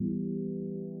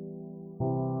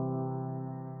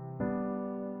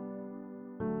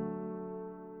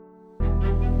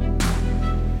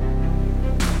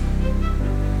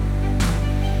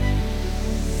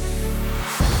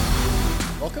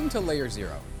Welcome to Layer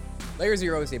Zero. Layer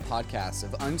Zero is a podcast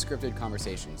of unscripted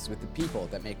conversations with the people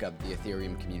that make up the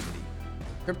Ethereum community.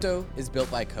 Crypto is built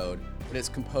by code, but it's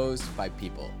composed by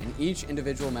people, and each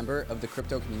individual member of the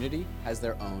crypto community has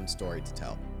their own story to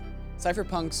tell.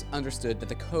 Cypherpunks understood that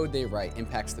the code they write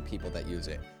impacts the people that use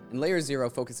it, and Layer Zero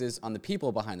focuses on the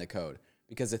people behind the code,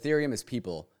 because Ethereum is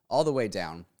people all the way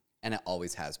down, and it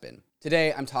always has been.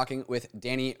 Today, I'm talking with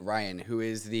Danny Ryan, who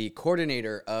is the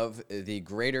coordinator of the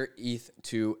Greater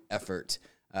ETH2 effort.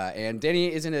 And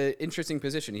Danny is in an interesting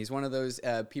position. He's one of those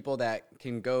people that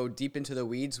can go deep into the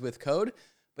weeds with code,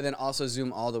 but then also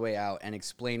zoom all the way out and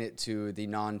explain it to the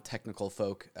non-technical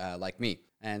folk like me.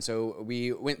 And so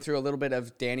we went through a little bit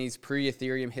of Danny's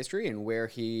pre-Ethereum history and where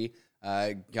he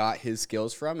got his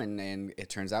skills from, and it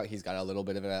turns out he's got a little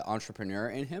bit of an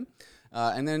entrepreneur in him.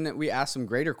 And then we asked some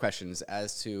greater questions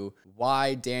as to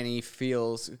why Danny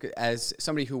feels, as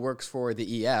somebody who works for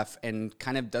the EF and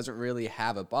kind of doesn't really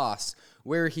have a boss,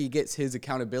 where he gets his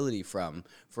accountability from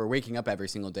for waking up every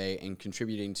single day and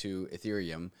contributing to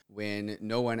Ethereum when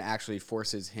no one actually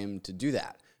forces him to do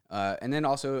that. And then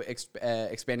also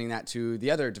expanding that to the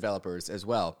other developers as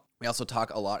well. We also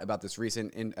talk a lot about this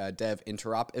recent Dev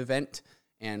Interop event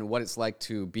and what it's like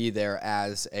to be there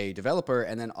as a developer.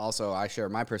 And then also I share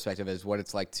my perspective as what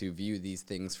it's like to view these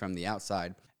things from the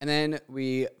outside. And then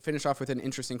we finish off with an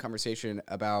interesting conversation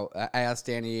about, I asked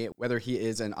Danny whether he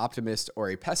is an optimist or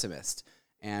a pessimist,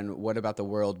 and what about the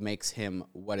world makes him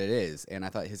what it is. And I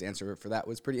thought his answer for that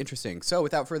was pretty interesting. So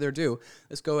without further ado,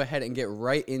 let's go ahead and get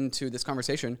right into this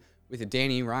conversation with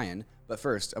Danny Ryan. But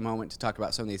first, a moment to talk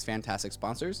about some of these fantastic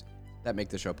sponsors that make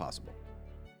the show possible.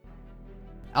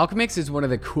 Alchemix is one of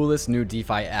the coolest new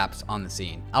DeFi apps on the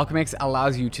scene. Alchemix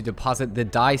allows you to deposit the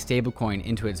DAI stablecoin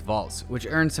into its vaults, which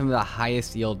earns some of the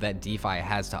highest yield that DeFi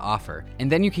has to offer. And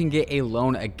then you can get a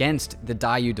loan against the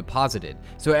DAI you deposited.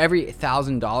 So every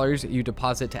 $1,000 you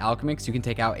deposit to Alchemix, you can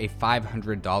take out a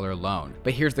 $500 loan.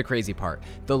 But here's the crazy part.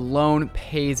 The loan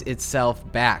pays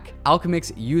itself back.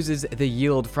 Alchemix uses the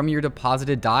yield from your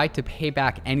deposited DAI to pay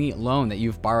back any loan that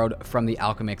you've borrowed from the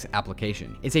Alchemix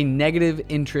application. It's a negative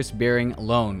interest bearing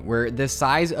loan, where the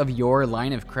size of your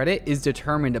line of credit is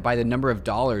determined by the number of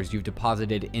dollars you've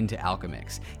deposited into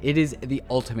Alchemix. It is the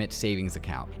ultimate savings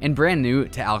account. And brand new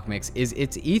to Alchemix is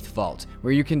its ETH Vault,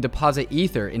 where you can deposit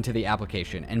Ether into the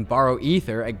application and borrow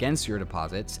Ether against your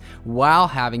deposits while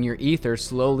having your Ether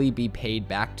slowly be paid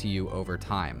back to you over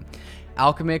time.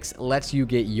 Alchemix lets you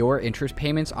get your interest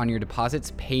payments on your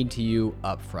deposits paid to you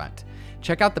upfront.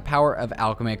 Check out the power of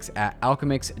Alchemix at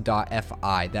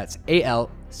alchemix.fi. That's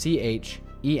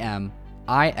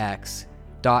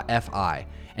ALCHEMIX.fi.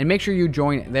 And make sure you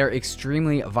join their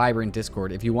extremely vibrant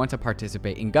Discord if you want to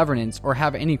participate in governance or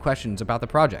have any questions about the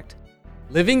project.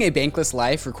 Living a bankless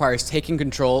life requires taking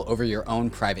control over your own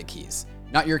private keys.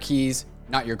 Not your keys,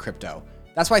 not your crypto.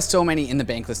 That's why so many in the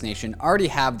Bankless Nation already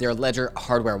have their Ledger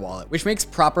hardware wallet, which makes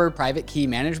proper private key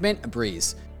management a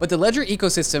breeze. But the Ledger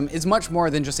ecosystem is much more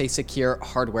than just a secure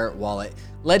hardware wallet.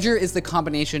 Ledger is the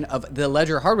combination of the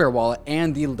Ledger hardware wallet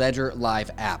and the Ledger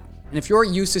Live app. And if you're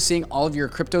used to seeing all of your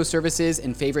crypto services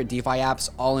and favorite DeFi apps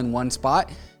all in one spot,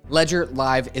 Ledger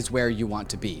Live is where you want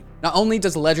to be. Not only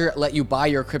does Ledger let you buy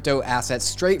your crypto assets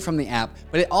straight from the app,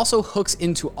 but it also hooks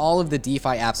into all of the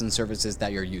DeFi apps and services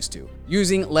that you're used to.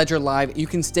 Using Ledger Live, you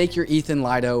can stake your ETH in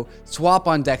Lido, swap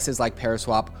on dexes like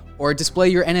Paraswap, or display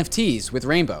your NFTs with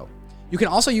Rainbow. You can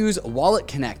also use Wallet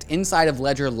Connect inside of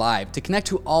Ledger Live to connect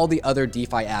to all the other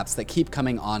DeFi apps that keep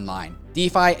coming online.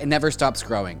 DeFi never stops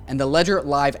growing, and the Ledger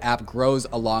Live app grows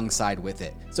alongside with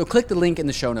it. So click the link in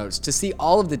the show notes to see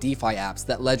all of the DeFi apps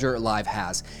that Ledger Live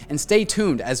has, and stay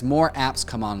tuned as more apps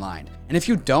come online. And if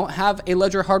you don't have a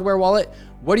Ledger hardware wallet,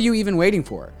 what are you even waiting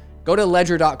for? Go to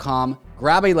ledger.com,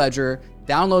 grab a Ledger,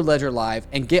 download Ledger Live,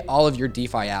 and get all of your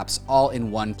DeFi apps all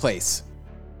in one place.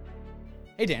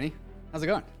 Hey Danny, how's it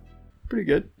going? Pretty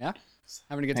good. Yeah?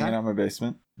 Having a good time? Hanging out in my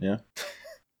basement. Yeah.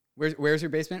 Where's your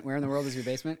basement? Where in the world is your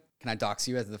basement? Can I dox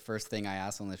you as the first thing I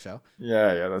ask on the show?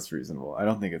 Yeah, that's reasonable. I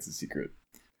don't think it's a secret.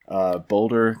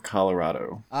 Boulder,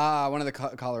 Colorado. One of the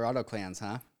Colorado clans,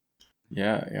 huh?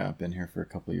 Yeah, I've been here for a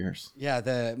couple of years. Yeah,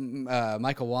 the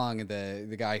Michael Wong,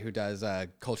 the guy who does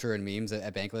culture and memes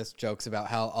at Bankless, jokes about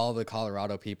how all the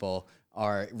Colorado people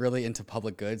are really into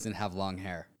public goods and have long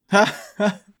hair.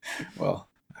 Well,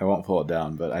 I won't pull it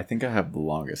down, but I think I have the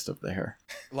longest of the hair.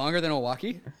 Longer than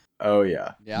Milwaukee? Oh,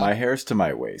 yeah. Yeah? My hair's to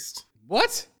my waist.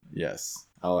 What? Yes.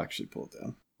 I'll actually pull it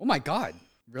down. Oh my God.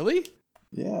 Really?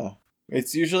 Yeah.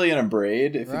 It's usually in a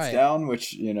braid if Right. it's down,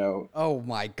 which, you know. Oh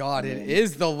my God. It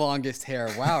is the longest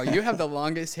hair. Wow. You have the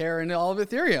longest hair in all of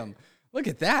Ethereum. Look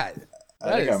at that.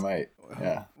 I think I might.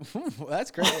 Yeah.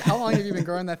 That's great. How long have you been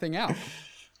growing that thing out?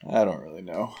 I don't really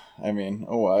know. I mean,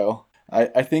 a while.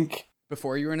 I think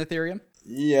Before you were in Ethereum?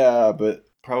 yeah, but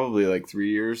probably like 3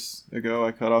 years ago,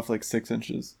 I cut off like 6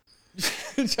 inches.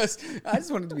 I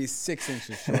just wanted to be 6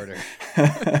 inches shorter.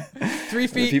 3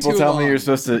 feet People too tell long. me you're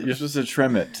supposed to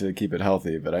trim it to keep it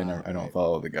healthy, but I Right. don't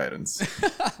follow the guidance.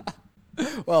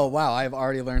 Well, wow, I've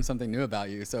already learned something new about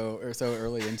you so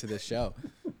early into this show.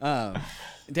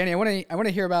 Danny, I want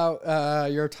to hear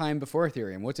about your time before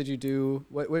Ethereum. What did you do?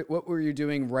 What were you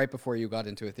doing right before you got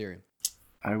into Ethereum?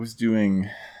 I was doing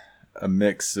a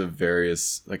mix of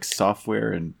various like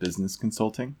software and business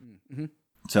consulting. Mm-hmm.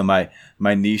 So my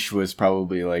niche was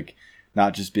probably like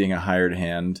not just being a hired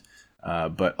hand,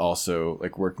 but also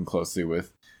like working closely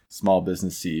with small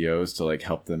business CEOs to like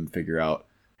help them figure out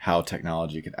how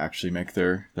technology could actually make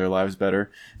their lives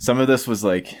better. Some of this was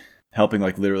like helping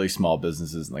like literally small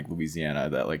businesses in like Louisiana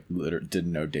that like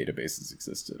didn't know databases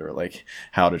existed, or like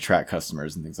how to track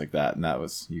customers and things like that. And that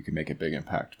was, you could make a big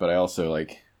impact. But I also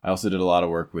did a lot of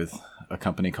work with a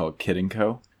company called Kid &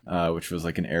 Co, which was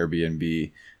like an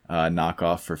Airbnb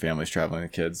knockoff for families traveling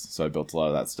with kids. So I built a lot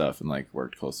of that stuff and like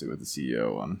worked closely with the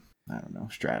CEO on, I don't know,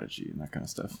 strategy and that kind of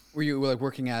stuff. Were you like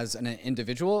working as an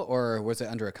individual, or was it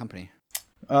under a company?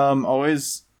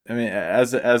 Always, I mean,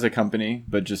 as a company,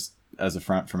 but just as a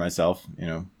front for myself, you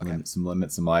know, Okay. some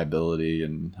limits, some liability,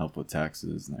 and help with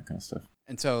taxes and that kind of stuff.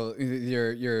 And so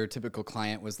your typical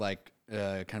client was like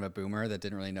kind of a boomer that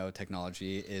didn't really know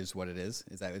technology is what it is.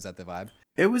 Is that the vibe?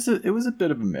 It was a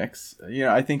bit of a mix. You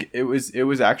know, I think it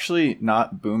was actually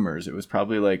not boomers. It was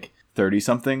probably like 30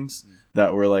 somethings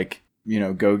that were like, you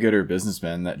know, go-getter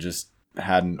businessmen that just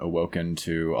hadn't awoken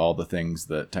to all the things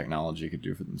that technology could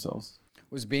do for themselves.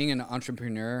 Was being an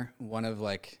entrepreneur one of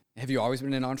like, have you always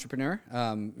been an entrepreneur?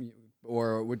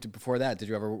 Or before that, did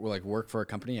you ever like work for a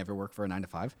company? Ever work for a 9 to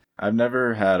 5? I've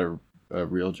never had a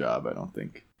real job, I don't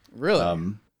think.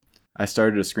 Really? I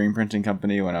started a screen printing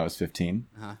company when I was 15.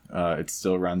 Uh-huh. It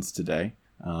still runs today.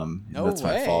 No that's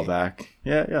way. my fallback.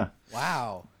 Yeah.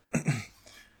 Wow.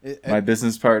 My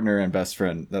business partner and best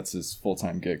friend, that's his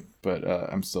full-time gig, but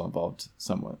I'm still involved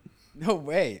somewhat. No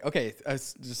way. Okay.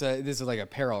 This is like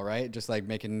apparel, right? Just like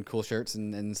making cool shirts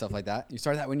and stuff like that. You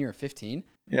started that when you were 15?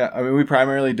 Yeah, I mean, we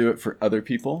primarily do it for other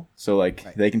people. So like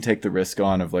Right. they can take the risk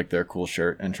on of like their cool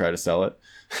shirt and try to sell it.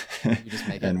 You just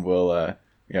make it. And we'll,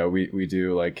 we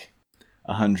do like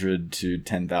 100 to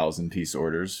 10,000 piece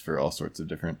orders for all sorts of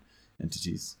different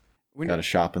entities. Got a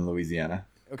shop in Louisiana.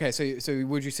 Okay. So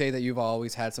would you say that you've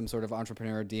always had some sort of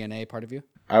entrepreneur DNA part of you?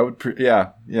 I would,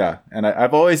 yeah. And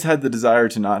I've always had the desire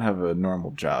to not have a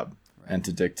normal job and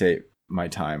to dictate my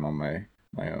time on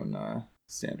my own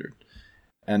standard.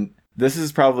 And this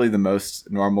is probably the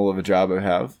most normal of a job I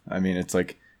have. I mean, it's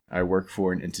like I work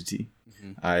for an entity.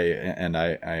 Mm-hmm.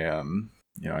 I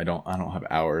don't have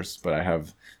hours, but I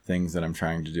have things that I'm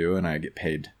trying to do and I get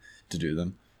paid to do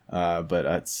them. But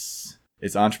it's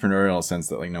entrepreneurial in the sense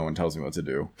that like no one tells me what to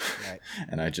do. Right.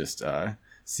 And I just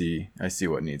see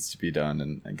what needs to be done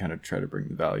and kind of try to bring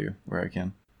the value where I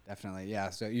can. Definitely,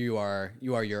 yeah. So you are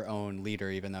your own leader,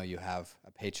 even though you have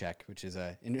a paycheck, which is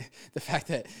the fact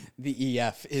that the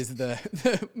EF is the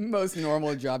most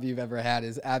normal job you've ever had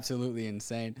is absolutely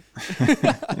insane.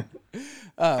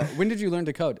 When did you learn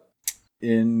to code?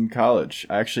 In college.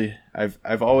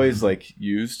 I've always like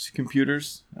used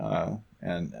computers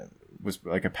and was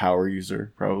like a power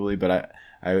user probably, but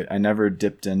I never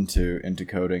dipped into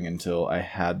coding until I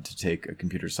had to take a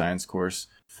computer science course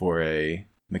for a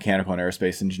mechanical and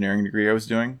aerospace engineering degree I was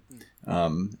doing.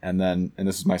 And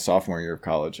this is my sophomore year of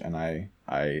college, and I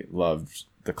loved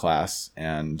the class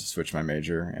and switched my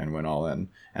major and went all in.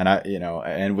 And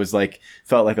and was like,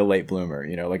 felt like a late bloomer,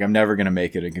 like I'm never going to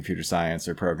make it in computer science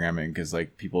or programming because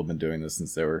like people have been doing this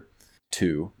since they were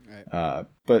 2. Right.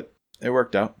 But it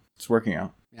worked out. It's working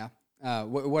out. Yeah.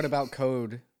 What about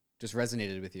code just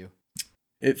resonated with you?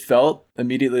 It felt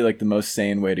immediately like the most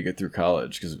sane way to get through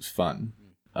college because it was fun.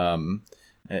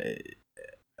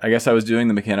 I guess I was doing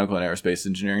the mechanical and aerospace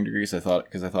engineering degree, so I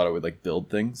thought I would like build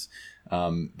things.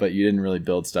 But you didn't really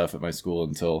build stuff at my school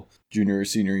until junior or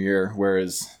senior year,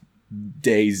 whereas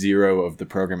day 0 of the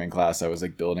programming class, I was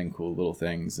like building cool little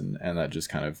things, and that just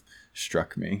kind of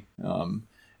struck me. And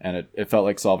it felt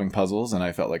like solving puzzles, and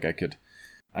I felt like I could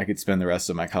spend the rest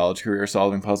of my college career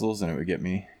solving puzzles, and it would get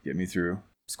me through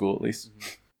school at least. Mm-hmm.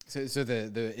 So is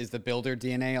the builder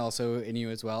DNA also in you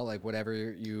as well? Like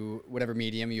whatever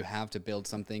medium you have to build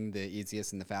something, the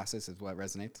easiest and the fastest is what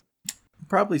resonates?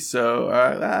 Probably so.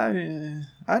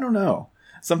 I don't know.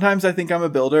 sometimes I think I'm a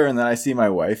builder, and then I see my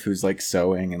wife who's like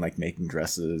sewing and like making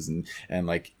dresses and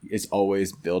like is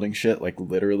always building shit, like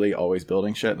literally always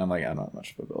building shit. And I'm like, I'm not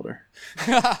much of a builder.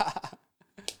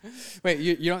 Wait,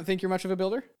 you don't think you're much of a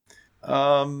builder?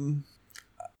 I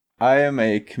am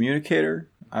a communicator.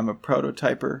 I'm a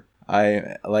prototyper.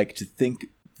 I like to think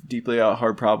deeply about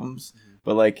hard problems,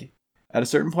 but like at a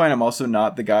certain point, I'm also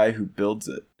not the guy who builds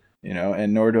it, you know,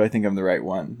 and nor do I think I'm the right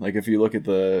one. Like if you look at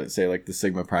the, say like the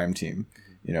Sigma Prime team,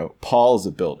 you know, Paul's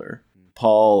a builder.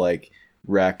 Paul like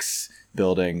Rex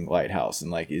building Lighthouse and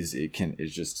like is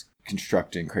just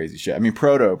constructing crazy shit. I mean,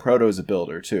 Proto is a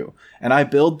builder too. And I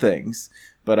build things,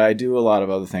 but I do a lot of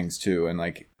other things too. And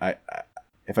like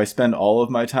if I spend all of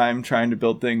my time trying to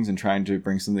build things and trying to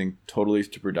bring something totally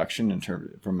to production in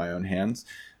terms from my own hands,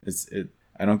 I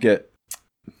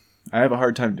have a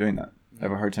hard time doing that. I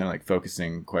have a hard time like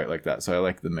focusing quite like that. So I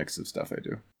like the mix of stuff I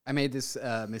do. I made this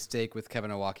mistake with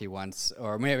Kevin Owocki once,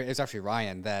 or maybe it was actually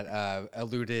Ryan that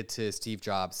alluded to Steve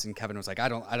Jobs, and Kevin was like, "I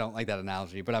don't like that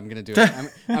analogy, but I'm gonna do it.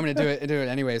 I'm gonna do it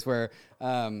anyways." Where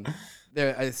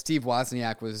Steve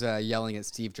Wozniak was yelling at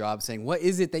Steve Jobs, saying, "What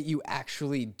is it that you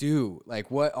actually do? Like,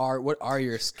 what are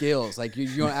your skills? Like, you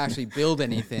don't actually build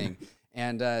anything."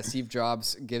 And Steve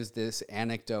Jobs gives this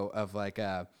anecdote of like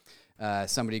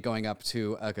somebody going up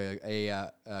to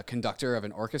a conductor of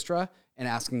an orchestra and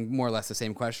asking more or less the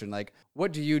same question, like,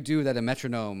 what do you do that a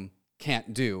metronome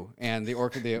can't do? And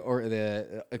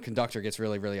the conductor gets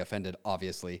really, really offended,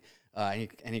 obviously. And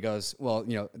he goes, well,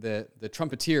 you know, the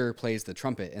trumpeter plays the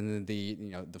trumpet and then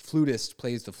the flutist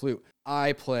plays the flute.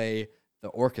 I play the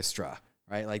orchestra,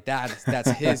 right? Like that's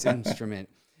his instrument.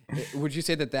 Would you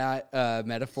say that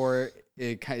metaphor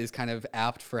is kind of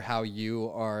apt for how you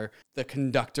are the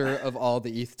conductor of all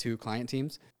the ETH2 client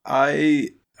teams?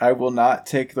 I will not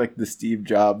take like the Steve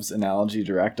Jobs analogy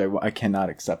direct. I cannot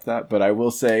accept that, but I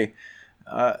will say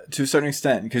to a certain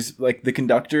extent, because like the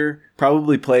conductor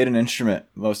probably played an instrument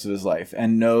most of his life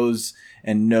and knows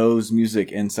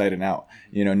music inside and out,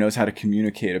 you know, knows how to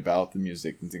communicate about the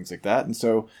music and things like that. And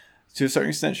so to a certain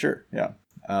extent, sure. Yeah.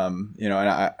 You know,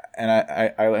 and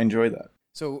I enjoy that.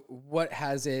 So what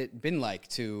has it been like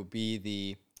to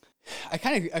be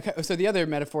so the other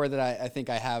metaphor that I think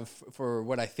I have for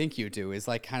what I think you do is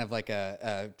like kind of like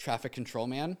a traffic control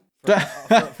man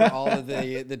for all of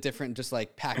the different just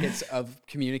like packets of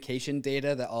communication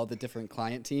data that all the different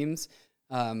client teams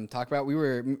talk about.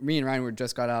 Me and Ryan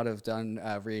just got out of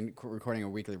recording a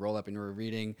weekly roll up, and we were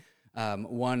reading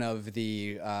one of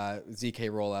the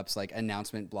ZK roll ups like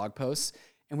announcement blog posts.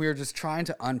 And we were just trying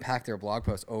to unpack their blog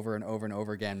post over and over and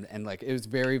over again. And like, it was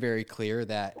very, very clear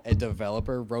that a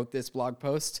developer wrote this blog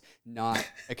post, not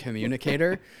a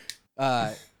communicator.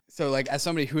 So like, as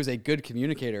somebody who is a good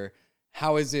communicator,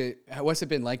 what's it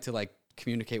been like to like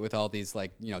communicate with all these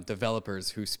like, you know, developers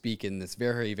who speak in this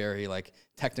very, very like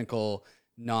technical,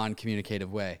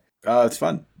 non-communicative way? It's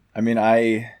fun. I mean,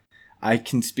 I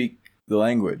can speak the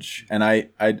language, and I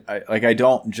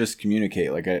don't just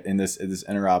communicate. Like in this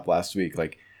interop last week,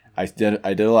 like I did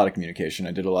a lot of communication.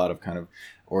 I did a lot of kind of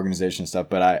organization stuff,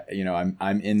 but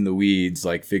I'm in the weeds,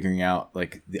 like figuring out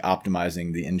like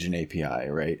optimizing the engine API,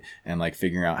 right? And like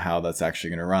figuring out how that's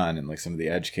actually going to run and like some of the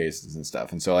edge cases and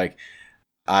stuff. And so like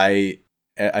I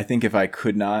think if I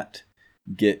could not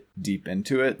get deep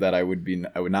into it, that I would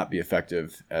not be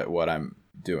effective at what I'm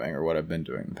doing or what I've been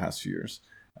doing the past few years.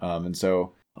 And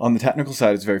so on the technical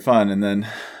side, it's very fun. And then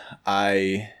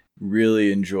I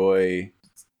really enjoy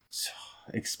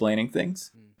explaining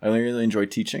things. I really enjoy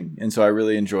teaching. And so I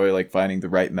really enjoy like finding the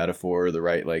right metaphor, the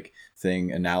right like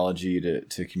analogy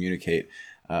to communicate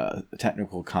a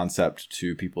technical concept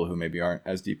to people who maybe aren't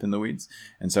as deep in the weeds.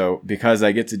 And so because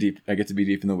I get to be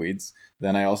deep in the weeds,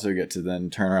 then I also get to then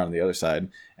turn around on the other side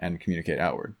and communicate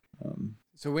outward.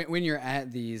 So when you're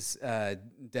at these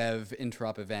dev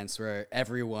interop events where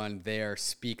everyone there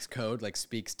speaks code, like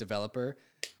speaks developer,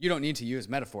 you don't need to use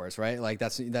metaphors, right? Like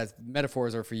that's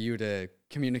metaphors are for you to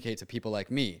communicate to people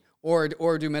like me. Or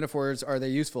do metaphors, are they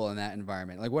useful in that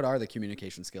environment? Like what are the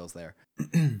communication skills there?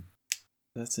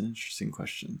 That's an interesting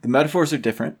question. The metaphors are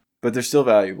different, but they're still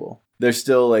valuable. They're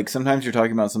still like, sometimes you're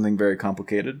talking about something very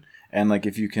complicated, and like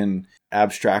if you can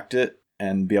abstract it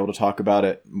and be able to talk about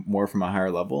it more from a higher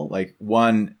level, like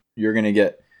one, you're going to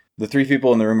get the 3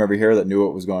 people in the room over here that knew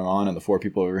what was going on and the 4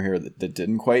 people over here that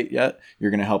didn't quite yet.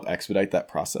 You're going to help expedite that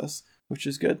process, which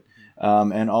is good.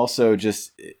 And also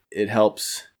just, it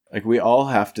helps, like we all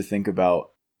have to think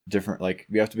about different, like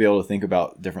we have to be able to think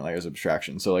about different layers of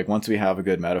abstraction. So like once we have a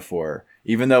good metaphor,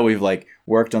 even though we've like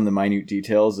worked on the minute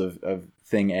details of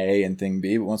thing A and thing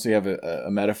B, but once we have a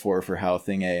metaphor for how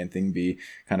thing A and thing B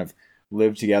kind of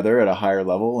live together at a higher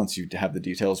level, once you have the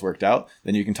details worked out,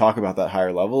 then you can talk about that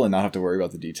higher level and not have to worry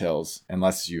about the details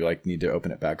unless you like need to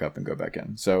open it back up and go back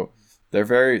in. So they're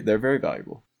very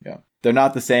valuable. Yeah. They're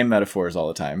not the same metaphors all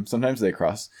the time. Sometimes they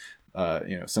cross,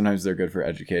 sometimes they're good for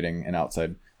educating an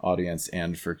outside audience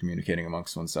and for communicating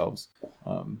amongst oneself.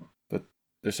 But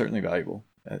they're certainly valuable.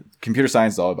 Computer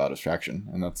science is all about abstraction,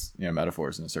 and that's,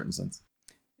 metaphors in a certain sense.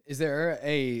 Is there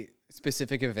a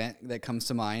specific event that comes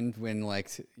to mind when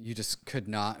like you just could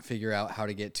not figure out how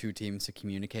to get two teams to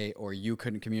communicate, or you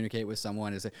couldn't communicate with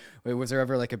someone? Was there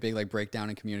ever like a big like breakdown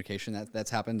in communication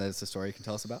that's happened? That's a story you can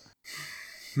tell us about?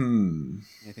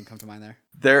 Anything come to mind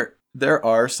there? There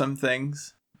are some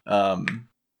things, and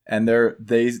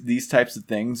these types of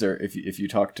things are, if you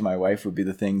talk to my wife, would be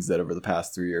the things that over the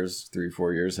past 3 or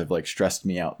 4 years have like stressed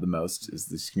me out the most, is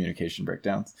these communication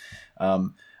breakdowns.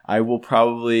 I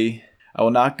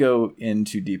will not go in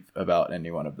too deep about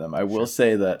any one of them. I will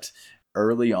say that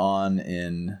early on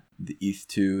in the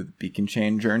ETH2 the beacon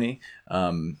chain journey,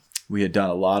 we had done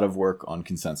a lot of work on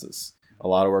consensus, a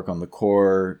lot of work on the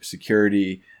core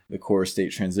security, the core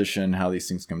state transition, how these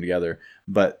things come together.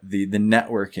 But the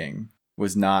networking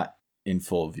was not in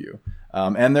full view.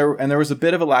 And there was a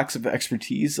bit of a lack of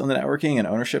expertise on the networking and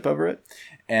ownership over it.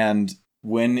 And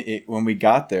when we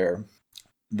got there,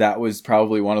 that was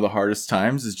probably one of the hardest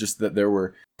times, is just that there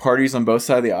were parties on both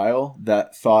sides of the aisle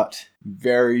that thought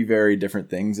very, very different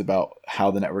things about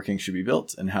how the networking should be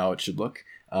built and how it should look.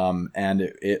 And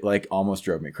it like almost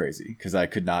drove me crazy, because I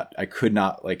could not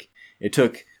like, it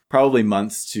took probably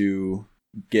months to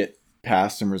get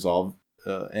past and resolve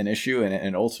an issue.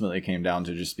 And ultimately it came down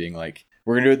to just being like,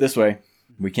 we're going to do it this way.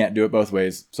 We can't do it both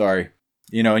ways. Sorry.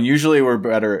 And usually we're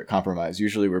better at compromise.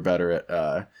 Usually we're better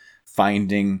at,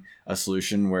 finding a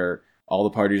solution where all the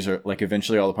parties are like,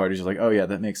 eventually all the parties are like, oh yeah,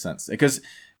 that makes sense.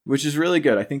 Which is really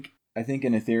good. I think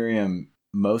in Ethereum,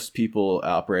 most people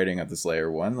operating at this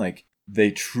layer 1, like they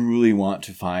truly want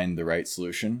to find the right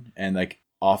solution. And like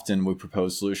often we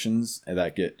propose solutions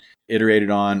that get iterated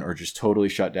on or just totally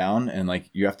shut down. And like,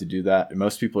 you have to do that. And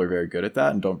most people are very good at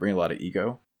that and don't bring a lot of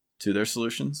ego to their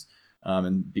solutions.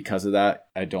 And because of that,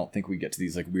 I don't think we get to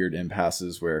these like weird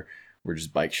impasses where we're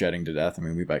just bike shedding to death. I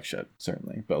mean, we bike shed,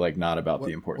 certainly, but like not about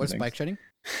the important things. What's bike shedding?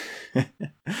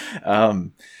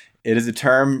 It is a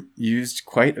term used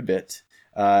quite a bit.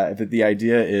 But the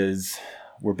idea is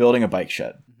we're building a bike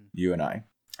shed, you and I.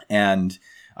 And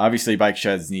obviously bike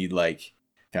sheds need like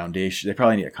foundation. They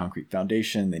probably need a concrete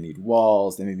foundation. They need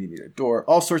walls. They maybe need a door,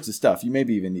 all sorts of stuff. You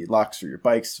maybe even need locks for your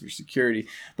bikes, for security.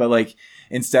 But like,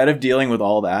 instead of dealing with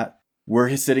all that,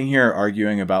 we're sitting here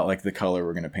arguing about like the color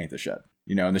we're going to paint the shed.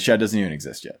 And the shed doesn't even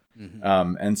exist yet.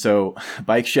 And so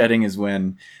bike shedding is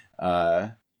when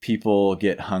people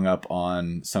get hung up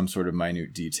on some sort of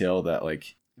minute detail that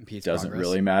like doesn't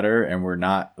really matter. And we're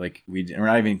not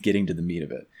even getting to the meat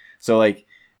of it. So like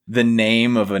the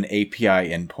name of an API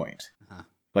endpoint,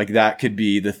 like that could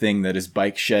be the thing that is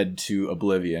bike shed to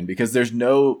oblivion, because there's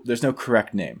no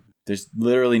correct name. There's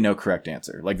literally no correct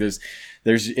answer. Like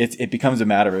it becomes a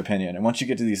matter of opinion. And once you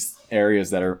get to these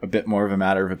areas that are a bit more of a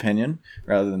matter of opinion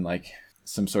rather than like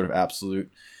some sort of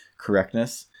absolute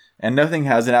correctness, and nothing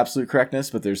has an absolute correctness,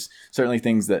 but there's certainly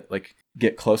things that like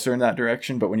get closer in that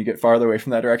direction. But when you get farther away from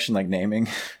that direction, like naming,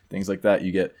 things like that,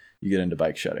 you get into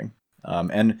bike shedding.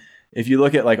 And if you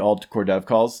look at like all core dev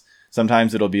calls,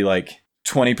 sometimes it'll be like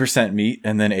 20% meat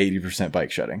and then 80%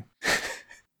 bike shedding.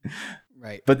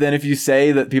 Right. But then if you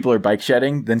say that people are bike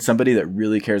shedding, then somebody that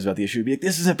really cares about the issue would be like,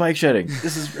 this isn't bike shedding.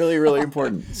 This is really, really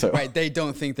important. So right. They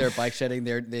don't think they're bike shedding.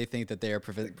 They think that they are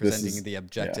presenting the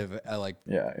objective. Right.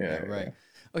 Yeah.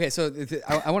 Okay. So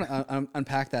I want to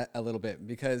unpack that a little bit,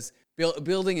 because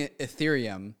building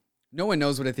Ethereum, no one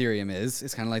knows what Ethereum is.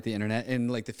 It's kind of like the internet, and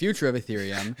like the future of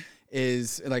Ethereum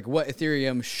is like what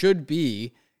Ethereum should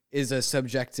be is a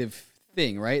subjective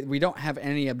thing, right? We don't have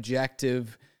any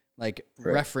objective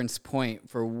reference point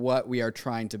for what we are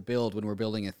trying to build when we're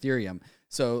building Ethereum.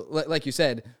 So like you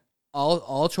said,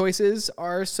 all choices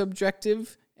are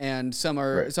subjective, and some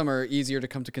are easier to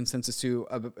come to consensus to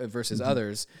versus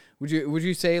others. Would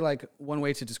you say like one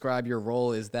way to describe your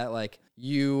role is that like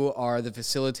you are the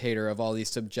facilitator of all these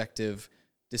subjective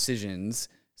decisions?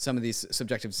 Some of these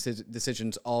subjective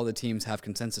decisions, all the teams have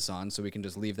consensus on, so we can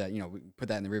just leave that, we put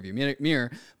that in the rearview mirror.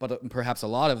 But perhaps a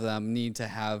lot of them need to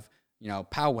have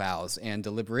powwows and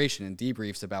deliberation and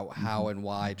debriefs about how and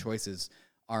why choices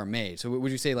are made. So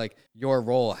would you say like your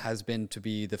role has been to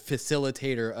be the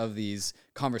facilitator of these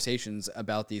conversations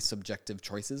about these subjective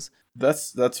choices?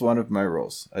 That's one of my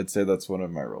roles. I'd say that's one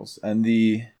of my roles. And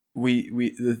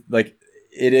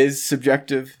it is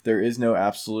subjective. There is no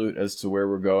absolute as to where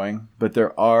we're going, but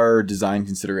there are design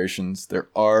considerations. There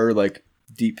are like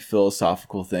deep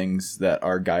philosophical things that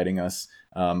are guiding us.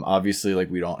 Obviously, like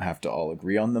we don't have to all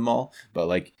agree on them all, but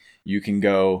like you can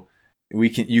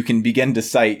you can begin to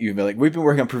cite. You've been like, we've been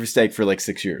working on proof of stake for like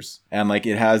 6 years, and like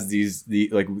it has these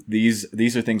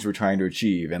are things we're trying to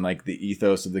achieve, and like the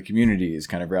ethos of the community is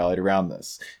kind of rallied around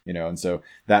this, and so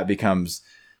that becomes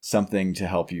something to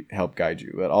help guide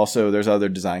you. But also there's other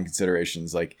design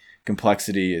considerations, like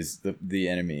complexity is the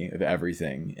enemy of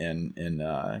everything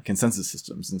in consensus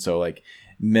systems, and so like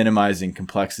minimizing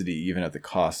complexity even at the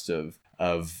cost of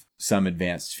some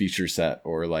advanced feature set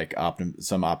or like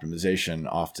some optimization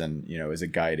often is a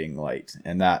guiding light,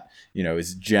 and that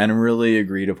is generally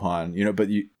agreed upon, but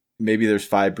maybe there's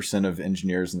 5% of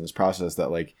engineers in this process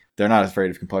that like they're not afraid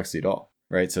of complexity at all,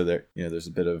 right? So there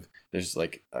there's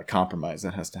like a compromise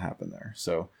that has to happen there.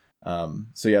 So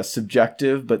yeah,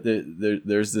 subjective, but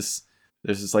there's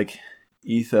this like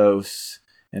ethos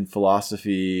and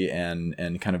philosophy and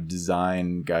kind of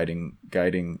design guiding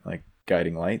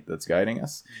light that's guiding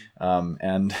us.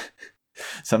 And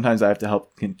sometimes I have to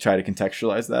help try to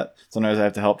contextualize that. Sometimes I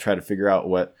have to help try to figure out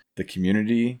what the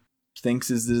community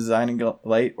thinks is the designing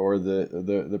light or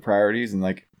the priorities. And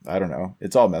like, I don't know,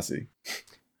 it's all messy.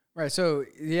 Right. So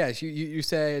yes, you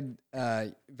said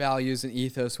values and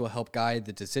ethos will help guide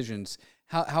the decisions.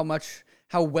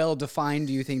 How well defined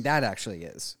do you think that actually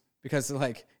is? Because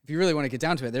like, if you really want to get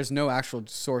down to it, there's no actual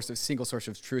single source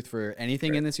of truth for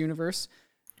anything in this universe.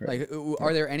 Right. Like,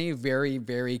 are there any very,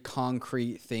 very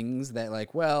concrete things that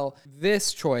like, well,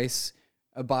 this choice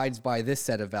abides by this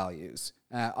set of values?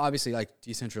 Obviously, like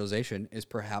decentralization is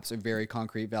perhaps a very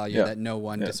concrete value that no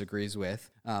one disagrees with.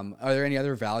 Are there any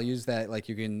other values that like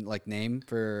you can like name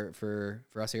for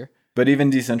us here? But even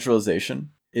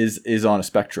decentralization is on a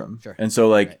spectrum. Sure. And so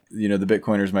like, the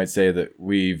Bitcoiners might say that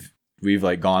we've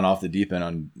like gone off the deep end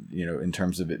on, in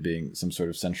terms of it being some sort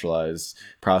of centralized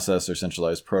process or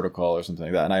centralized protocol or something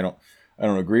like that. And I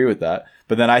don't agree with that.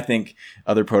 But then I think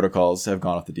other protocols have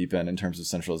gone off the deep end in terms of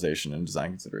centralization and design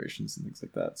considerations and things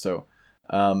like that. So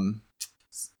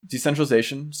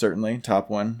decentralization, certainly top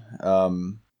one.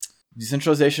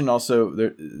 Decentralization also,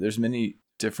 there's many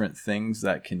different things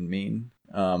that can mean.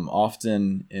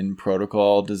 Often in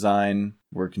protocol design,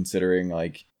 we're considering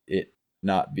like it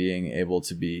not being able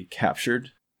to be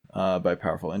captured by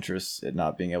powerful interests, it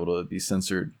not being able to be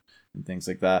censored and things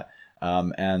like that.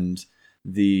 And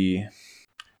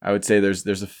I would say there's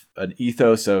an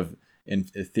ethos in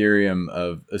Ethereum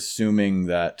of assuming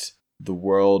that the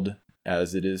world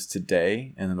as it is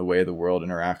today and the way the world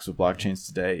interacts with blockchains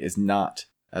today is not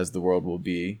as the world will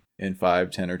be in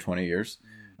 5, 10, or 20 years.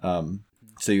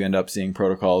 So you end up seeing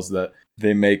protocols that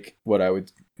they make what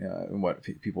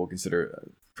people consider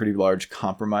pretty large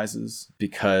compromises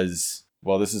because,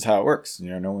 well, this is how it works.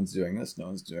 No one's doing this, no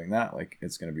one's doing that. Like,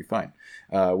 it's going to be fine.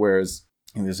 Whereas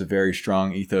there's a very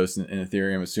strong ethos in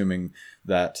Ethereum, assuming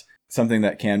that something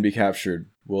that can be captured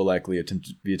will likely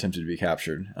be attempted to be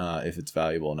captured if it's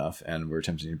valuable enough. And we're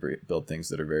attempting to build things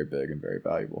that are very big and very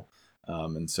valuable.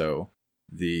 And so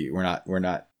we're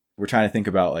trying to think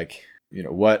about like,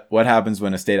 what happens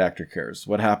when a state actor cares?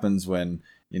 What happens when,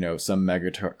 some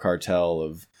mega cartel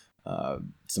of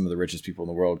some of the richest people in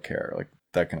the world care, like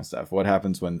that kind of stuff? What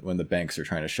happens when the banks are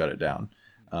trying to shut it down?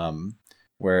 And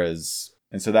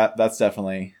so that's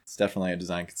definitely a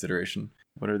design consideration.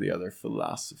 What are the other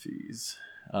philosophies?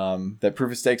 That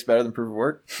proof of stake's better than proof of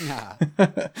work. Yeah.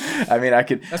 I mean,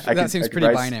 that seems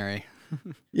pretty binary.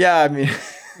 Yeah, I mean,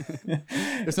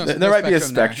 there might be a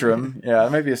spectrum. Yeah, there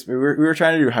might be. We were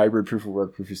trying to do hybrid proof of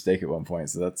work, proof of stake at one point,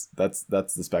 so that's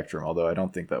the spectrum. Although I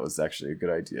don't think that was actually a good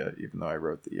idea, even though I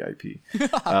wrote the EIP.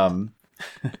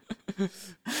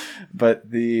 But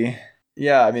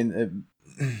I mean,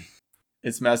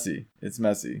 it's messy. It's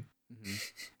messy.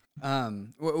 Mm-hmm.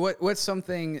 What's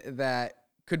something that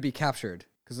could be captured?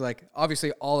 Because like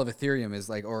obviously all of Ethereum is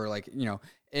like, or like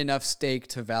enough stake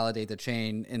to validate the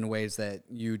chain in ways that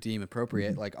you deem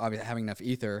appropriate. Mm-hmm. Like obviously having enough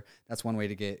ether, that's one way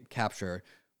to get capture.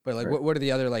 But like, what are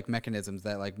the other like mechanisms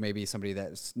that like maybe somebody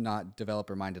that's not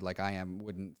developer minded like I am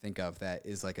wouldn't think of that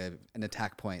is like an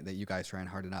attack point that you guys try and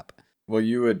harden up? Well,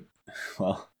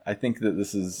 I think that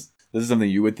this is something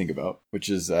you would think about, which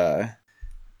is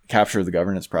capture of the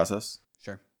governance process.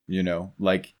 Sure.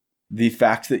 Like the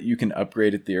fact that you can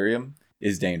upgrade Ethereum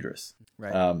is dangerous.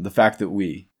 Right. The fact that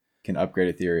we can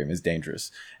upgrade Ethereum is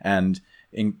dangerous, and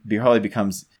probably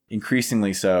becomes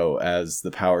increasingly so as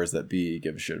the powers that be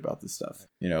give a shit about this stuff.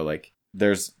 Like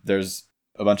there's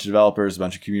a bunch of developers, a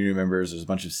bunch of community members, there's a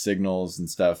bunch of signals and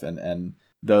stuff, and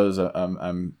those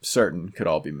I'm certain could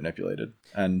all be manipulated.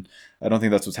 And I don't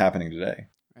think that's what's happening today,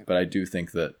 Right. but I do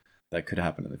think that could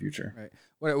happen in the future.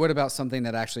 Right. What about something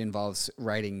that actually involves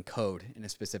writing code in a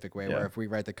specific way, Yeah. where if we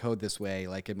write the code this way,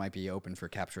 like it might be open for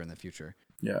capture in the future?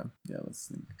 Yeah. Let's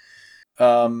think.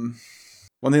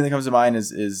 One thing that comes to mind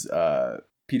is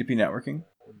P2P networking.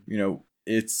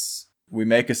 We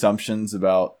make assumptions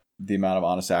about the amount of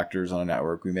honest actors on a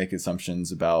network. We make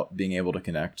assumptions about being able to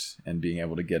connect and being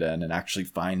able to get in and actually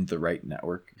find the right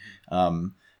network.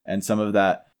 And some of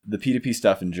that, the P2P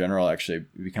stuff in general, actually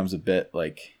becomes a bit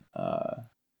like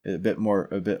a bit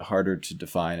harder to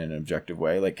define in an objective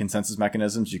way. Like consensus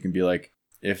mechanisms, you can be like,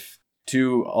 if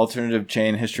 2 alternative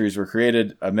chain histories were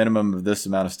created, a minimum of this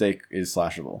amount of stake is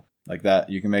slashable. Like that,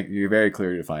 you're very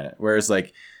clear to define it. Whereas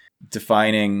like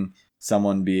defining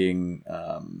someone being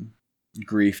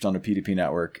griefed on a P2P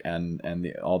network and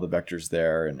all the vectors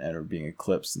there and are being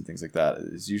eclipsed and things like that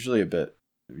is usually a bit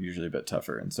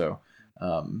tougher. And so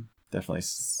definitely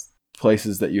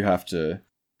places that you have to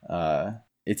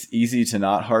it's easy to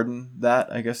not harden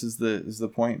that, I guess is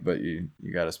the point, but you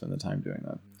got to spend the time doing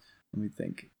that. Let me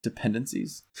think.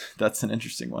 Dependencies. That's an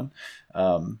interesting one.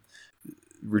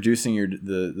 Reducing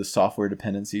the software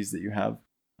dependencies that you have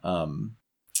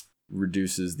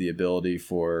reduces the ability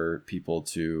for people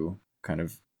to kind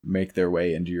of make their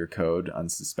way into your code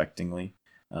unsuspectingly.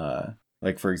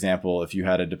 Like for example, if you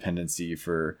had a dependency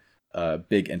for a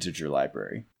big integer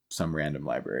library, some random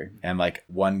library, and like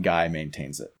one guy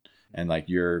maintains it, and like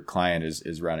your client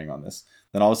is running on this,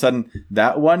 then all of a sudden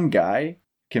that one guy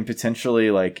can potentially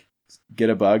like get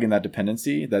a bug in that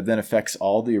dependency that then affects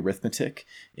all the arithmetic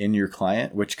in your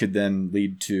client, which could then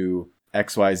lead to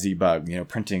XYZ bug,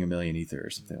 printing 1 million ether or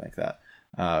something like that.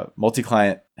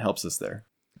 Multi-client helps us there.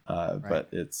 Right. But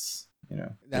it's,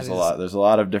 there's a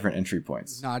lot of different entry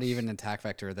points. Not even an attack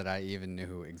vector that I even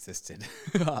knew existed.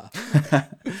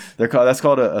 That's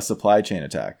called a supply chain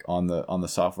attack on the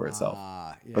software itself.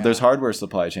 Yeah. But there's hardware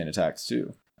supply chain attacks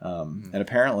too. And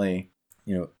apparently,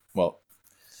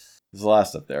 there's a lot of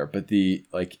stuff there, but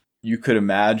you could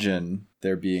imagine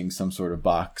there being some sort of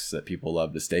box that people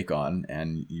love to stake on,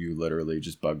 and you literally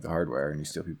just bug the hardware and you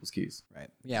steal people's keys. Right.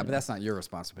 Yeah, but that's not your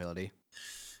responsibility.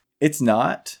 It's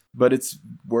not, but it's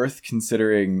worth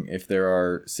considering if there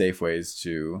are safe ways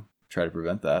to try to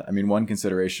prevent that. I mean, one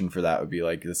consideration for that would be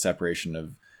like the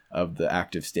separation of the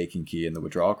active staking key and the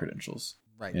withdrawal credentials.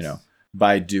 Right.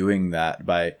 By doing that,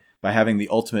 by having the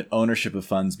ultimate ownership of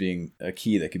funds being a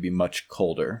key that could be much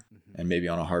colder and maybe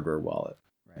on a hardware wallet,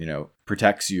 right,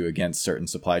 protects you against certain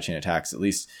supply chain attacks. At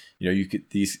least,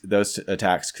 those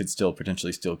attacks could still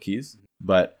potentially steal keys,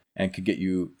 and could get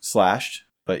you slashed,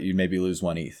 but you maybe lose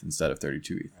 1 ETH instead of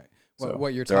 32 ETH. Right. So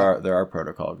what you're there are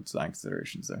protocol design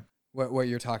considerations there. What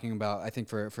you're talking about, I think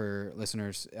for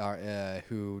listeners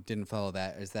who didn't follow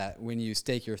that, is that when you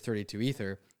stake your 32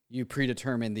 Ether, you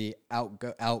predetermine the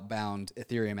outbound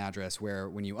Ethereum address where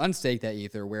when you unstake that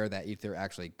Ether, where that Ether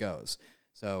actually goes.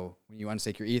 So when you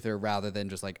unstake your Ether, rather than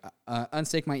just like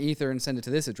unstake my Ether and send it to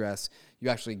this address, you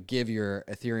actually give your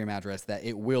Ethereum address that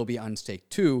it will be unstaked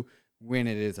to when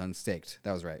it is unstaked.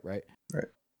 That was right? Right.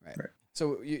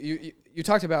 So you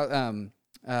talked about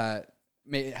how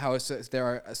there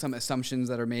are some assumptions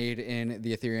that are made in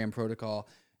the Ethereum protocol,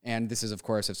 and this is of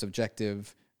course a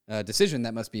subjective decision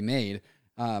that must be made.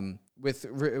 With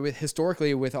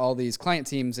historically with all these client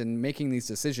teams and making these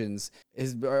decisions,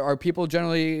 are people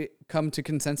generally come to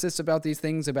consensus about these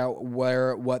things, about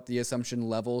what the assumption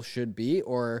level should be,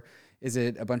 or is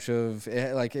it a bunch of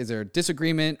is there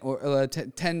disagreement or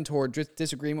tend toward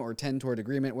disagreement or tend toward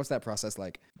agreement? What's that process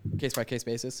like, case by case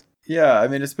basis? Yeah, I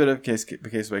mean it's a bit of case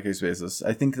by case basis.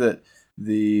 I think that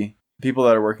the people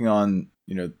that are working on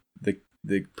the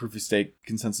proof of stake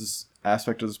consensus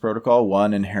aspect of this protocol,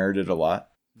 one, inherited a lot.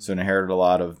 So inherited a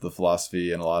lot of the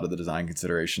philosophy and a lot of the design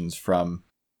considerations from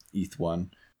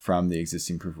ETH1, from the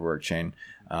existing proof of work chain.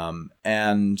 A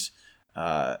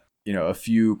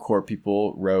few core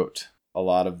people wrote a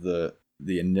lot of the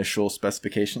initial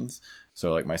specifications.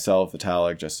 So like myself,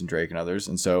 Vitalik, Justin Drake, and others.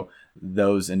 And so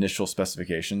those initial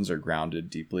specifications are grounded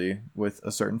deeply with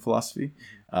a certain philosophy.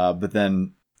 But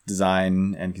then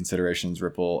design and considerations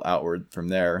ripple outward from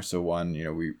there. So one,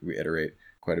 we iterate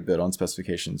quite a bit on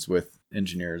specifications with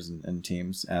engineers and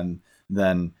teams, and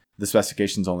then the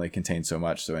specifications only contain so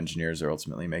much, so engineers are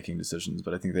ultimately making decisions,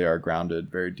 but I think they are grounded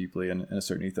very deeply in a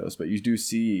certain ethos. But you do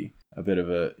see a bit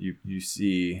of you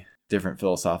see different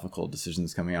philosophical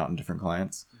decisions coming out in different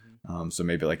clients. So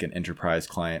maybe like an enterprise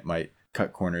client might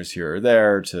cut corners here or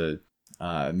there to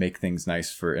make things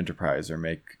nice for enterprise, or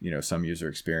make some user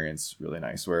experience really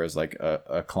nice, whereas like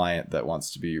a client that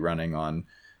wants to be running on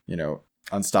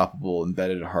unstoppable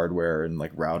embedded hardware and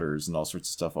like routers and all sorts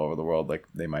of stuff all over the world, like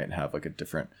they might have like a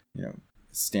different,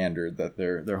 standard that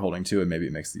they're holding to, and maybe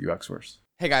it makes the UX worse.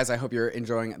 Hey guys, I hope you're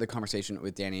enjoying the conversation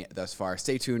with Danny thus far.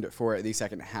 Stay tuned for the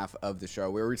second half of the show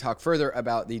where we talk further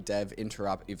about the Dev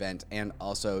Interop event and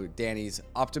also Danny's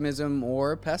optimism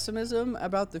or pessimism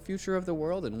about the future of the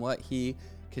world and what he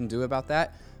can do about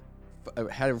that.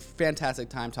 I had a fantastic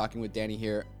time talking with Danny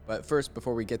here, but first,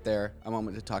 before we get there, a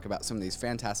moment to talk about some of these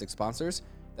fantastic sponsors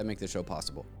that make the show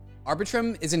possible.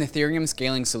 Arbitrum is an Ethereum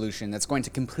scaling solution that's going to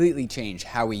completely change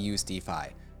how we use DeFi.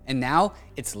 And now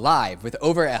it's live with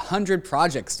over 100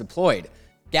 projects deployed.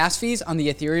 Gas fees on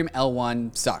the Ethereum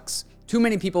L1 sucks. Too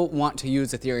many people want to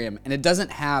use Ethereum and it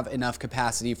doesn't have enough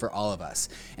capacity for all of us.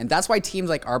 And that's why teams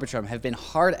like Arbitrum have been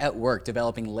hard at work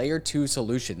developing layer 2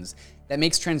 solutions that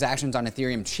makes transactions on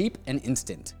Ethereum cheap and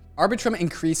instant. Arbitrum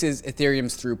increases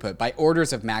Ethereum's throughput by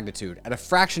orders of magnitude at a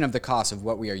fraction of the cost of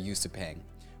what we are used to paying.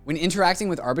 When interacting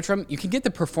with Arbitrum, you can get the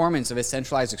performance of a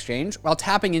centralized exchange while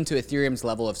tapping into Ethereum's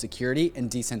level of security and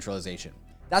decentralization.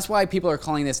 That's why people are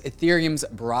calling this Ethereum's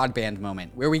broadband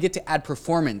moment, where we get to add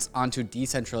performance onto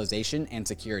decentralization and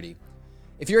security.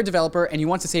 If you're a developer and you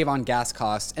want to save on gas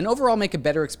costs and overall make a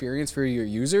better experience for your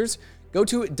users, go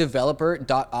to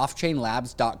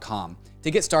developer.offchainlabs.com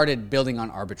to get started building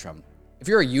on Arbitrum. If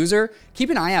you're a user,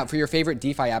 keep an eye out for your favorite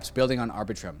DeFi apps building on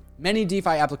Arbitrum. Many DeFi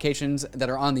applications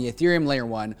that are on the Ethereum Layer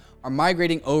 1 are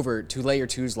migrating over to Layer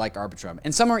 2s like Arbitrum,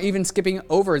 and some are even skipping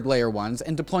over Layer 1s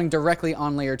and deploying directly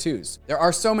on Layer 2s. There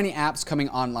are so many apps coming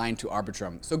online to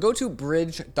Arbitrum, so go to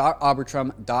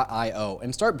bridge.arbitrum.io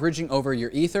and start bridging over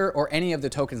your Ether or any of the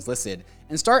tokens listed,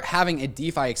 and start having a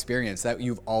DeFi experience that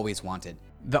you've always wanted.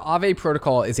 The Aave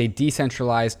protocol is a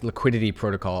decentralized liquidity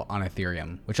protocol on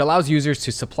Ethereum, which allows users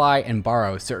to supply and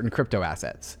borrow certain crypto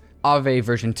assets. Aave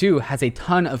version 2 has a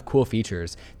ton of cool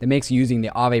features that makes using the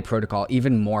Aave protocol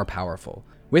even more powerful.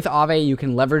 With Aave, you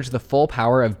can leverage the full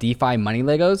power of DeFi money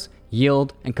Legos,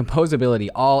 yield, and composability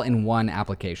all in one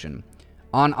application.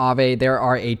 On Aave, there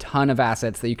are a ton of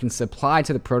assets that you can supply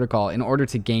to the protocol in order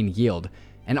to gain yield,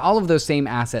 and all of those same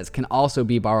assets can also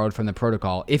be borrowed from the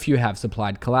protocol if you have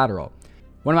supplied collateral.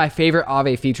 One of my favorite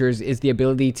Aave features is the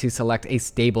ability to select a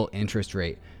stable interest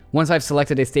rate. Once I've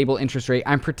selected a stable interest rate,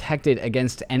 I'm protected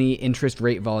against any interest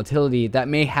rate volatility that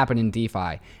may happen in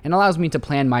DeFi and allows me to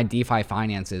plan my DeFi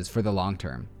finances for the long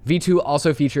term. V2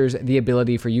 also features the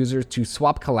ability for users to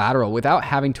swap collateral without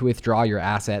having to withdraw your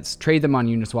assets, trade them on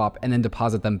Uniswap, and then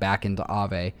deposit them back into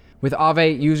Aave. With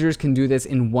Aave, users can do this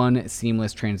in one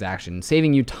seamless transaction,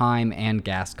 saving you time and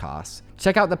gas costs.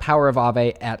 Check out the power of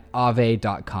Aave at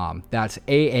aave.com. That's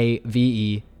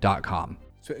AAVE.com.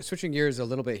 Switching gears a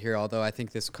little bit here, although I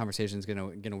think this conversation is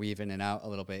gonna weave in and out a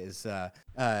little bit, is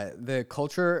the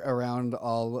culture around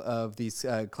all of these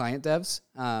client devs.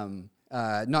 None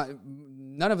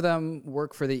of them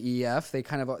work for the EF. They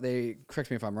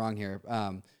correct me if I'm wrong here.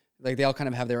 Like they all kind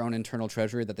of have their own internal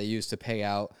treasury that they use to pay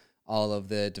out all of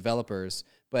the developers.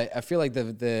 But I feel like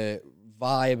the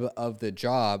vibe of the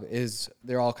job is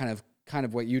they're all kind of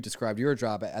what you described your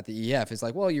job at the EF is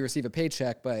like, well, you receive a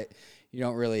paycheck, but you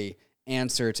don't really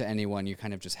answer to anyone. You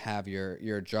kind of just have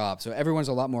your job. So everyone's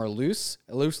a lot more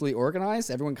loosely organized.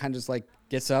 Everyone kind of just like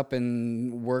gets up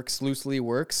and loosely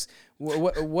works.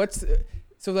 What's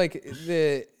so like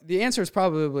the answer is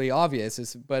probably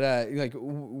obvious, but like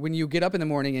when you get up in the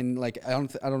morning and like I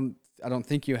don't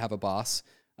think you have a boss,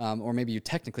 or maybe you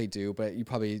technically do, but you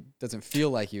probably doesn't feel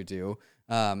like you do.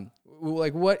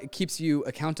 Like what keeps you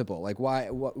accountable? Like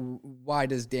why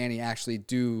does Danny actually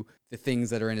do the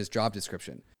things that are in his job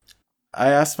description?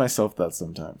 I ask myself that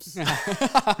sometimes.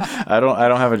 I don't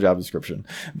have a job description,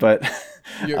 but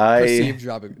your perceived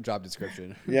job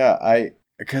description. Yeah,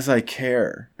 because I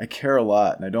care a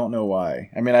lot, and I don't know why.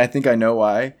 I mean, I think I know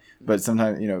why, but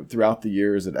sometimes, throughout the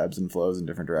years it ebbs and flows in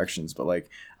different directions, but like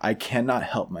I cannot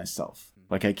help myself.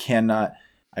 Like I cannot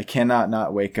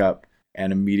not wake up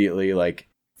and immediately like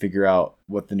figure out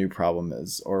what the new problem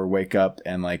is, or wake up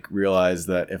and like realize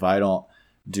that if I don't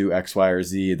do X, Y, or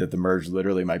Z, that the merge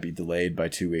literally might be delayed by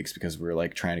 2 weeks because we're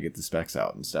like trying to get the specs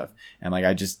out and stuff. And like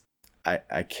I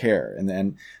care, and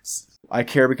then I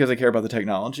care because I care about the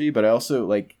technology, but I also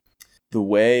like the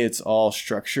way it's all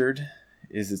structured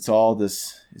is it's all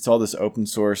this open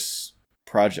source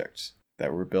project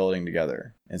that we're building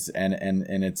together. And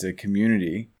it's a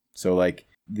community. So like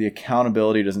the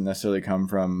accountability doesn't necessarily come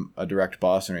from a direct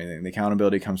boss or anything. The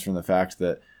accountability comes from the fact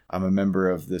that I'm a member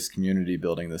of this community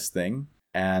building this thing,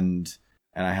 and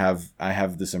I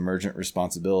have this emergent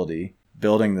responsibility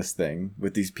building this thing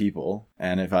with these people.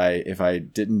 And if I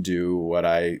didn't do what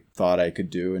I thought I could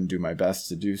do and do my best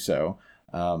to do so,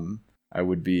 I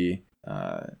would be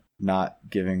not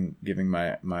giving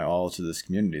my all to this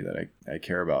community that I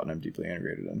care about and I'm deeply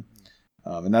integrated in.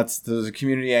 And there's a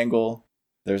community angle.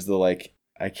 There's the like,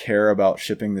 I care about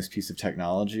shipping this piece of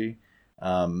technology.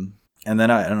 And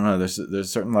then I don't know, there's a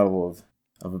certain level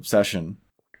of obsession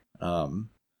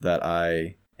that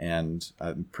I and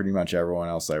pretty much everyone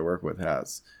else I work with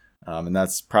has. And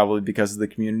that's probably because of the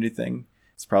community thing.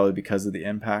 It's probably because of the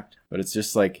impact, but it's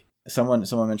just like someone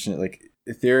mentioned it, like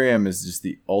Ethereum is just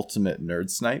the ultimate nerd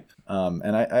snipe.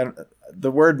 And I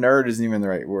the word nerd isn't even the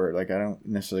right word. Like I don't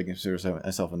necessarily consider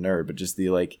myself a nerd, but just the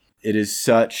like, it is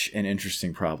such an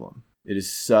interesting problem. It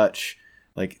is such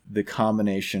like the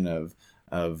combination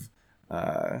of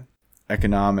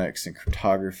economics and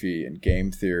cryptography and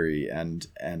game theory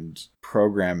and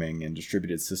programming and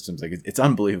distributed systems. Like it's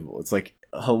unbelievable. It's like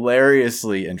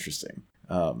hilariously interesting.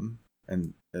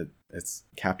 And it's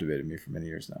captivated me for many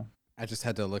years now. I just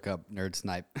had to look up nerd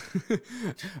snipe.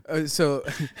 So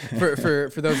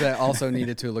for those that also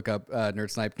needed to look up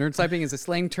nerd sniping is a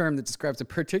slang term that describes a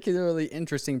particularly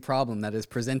interesting problem that is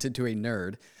presented to a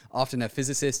nerd, often a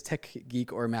physicist, tech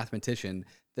geek, or mathematician.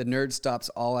 The nerd stops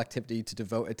all activity to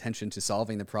devote attention to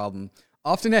solving the problem,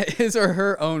 often at his or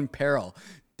her own peril.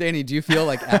 Danny, do you feel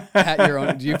like at your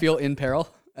own? Do you feel in peril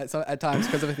at times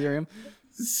because of Ethereum?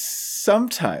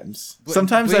 Sometimes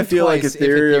I feel like If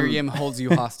Ethereum holds you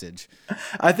hostage.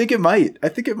 I think it might.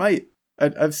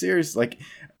 I'm serious. Like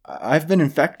I've been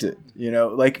infected,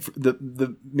 like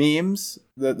the memes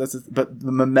but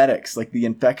the memetics, like the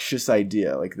infectious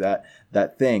idea, like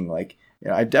that thing, like,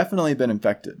 I've definitely been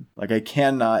infected. Like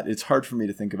it's hard for me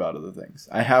to think about other things.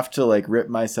 I have to like rip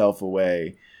myself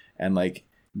away and like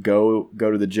go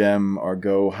to the gym or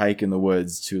go hike in the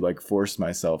woods to like force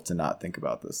myself to not think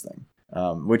about this thing.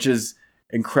 Which is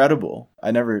incredible.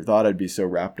 I never thought I'd be so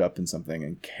wrapped up in something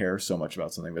and care so much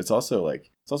about something, but it's also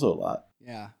a lot.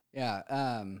 Yeah.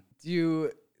 Do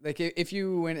you like if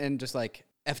you went and just like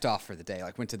effed off for the day,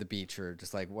 like went to the beach or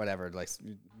just like whatever, like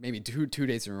maybe two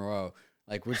days in a row,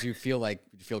 like would you feel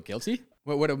guilty?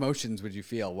 What emotions would you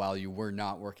feel while you were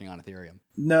not working on Ethereum?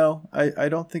 No, I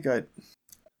don't think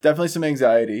definitely some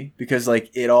anxiety because like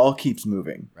it all keeps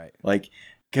moving. Right. Like,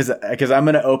 because I'm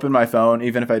going to open my phone,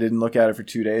 even if I didn't look at it for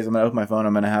 2 days, I'm going to open my phone.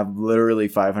 I'm going to have literally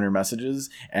 500 messages.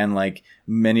 And like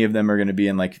many of them are going to be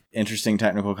in like interesting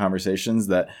technical conversations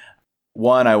that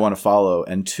one, I want to follow.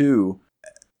 And two,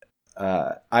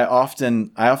 I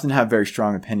often have very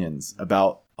strong opinions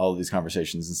about all of these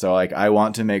conversations. And so like, I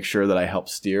want to make sure that I help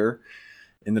steer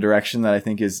in the direction that I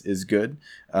think is good.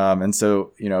 And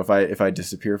so, if I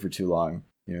disappear for too long,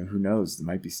 who knows, it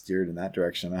might be steered in that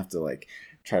direction. I have to like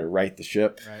try to right the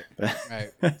ship.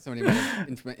 Right. Somebody might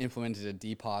have implemented a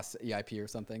DPoS EIP or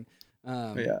something.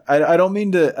 Yeah, I don't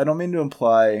mean to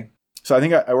imply. So I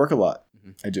think I work a lot.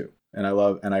 Mm-hmm. I do, and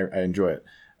I enjoy it.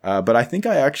 But I think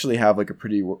I actually have like a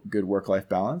pretty good work-life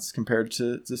balance compared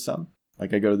to some.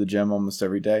 Like I go to the gym almost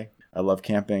every day. I love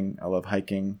camping. I love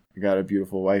hiking. I got a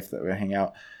beautiful wife that we hang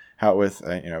out with.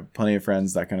 Plenty of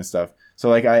friends, that kind of stuff. So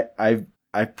like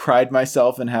I pride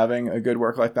myself in having a good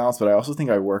work-life balance, but I also think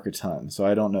I work a ton. So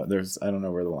I don't know. I don't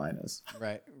know where the line is.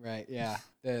 Right. Yeah.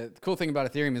 The cool thing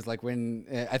about Ethereum is like when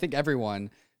I think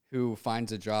everyone who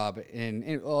finds a job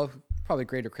in probably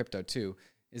greater crypto too,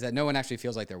 is that no one actually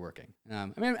feels like they're working. I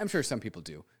mean, I'm sure some people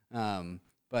do.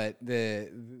 But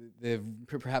the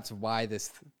perhaps why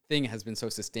this thing has been so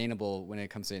sustainable when it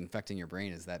comes to infecting your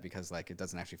brain is that because like it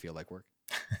doesn't actually feel like work.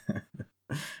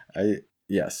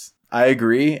 Yes, I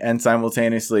agree. And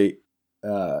simultaneously,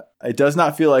 it does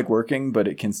not feel like working, but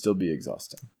it can still be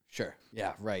exhausting. Sure.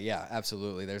 Yeah. Right. Yeah.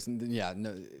 Absolutely. There's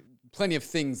plenty of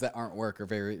things that aren't work are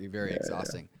very, very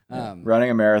exhausting. Yeah. Running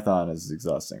a marathon is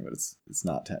exhausting, but it's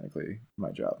not technically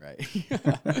my job. Right.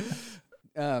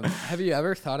 Have you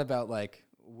ever thought about like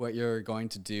what you're going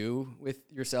to do with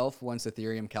yourself once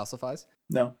Ethereum calcifies?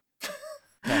 No.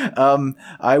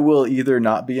 I will either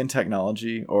not be in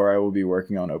technology or I will be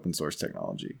working on open source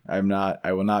technology. I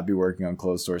will not be working on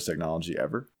closed source technology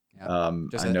ever. Yeah.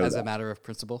 Just as a matter of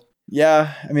principle.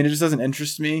 Yeah. I mean, it just doesn't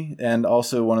interest me. And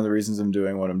also one of the reasons I'm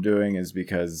doing what I'm doing is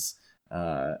because,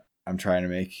 I'm trying to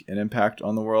make an impact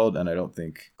on the world. And I don't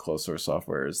think closed source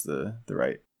software is the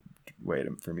right way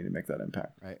for me to make that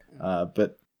impact. Right.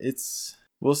 But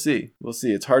we'll see.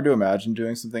 It's hard to imagine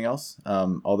doing something else.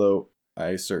 Although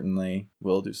I certainly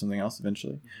will do something else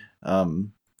eventually.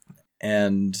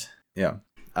 And yeah,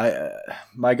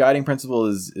 my guiding principle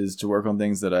is to work on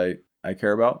things that I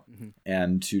care about, mm-hmm.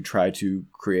 and to try to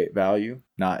create value,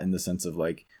 not in the sense of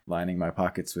like lining my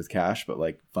pockets with cash, but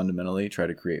like fundamentally try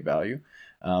to create value.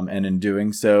 And in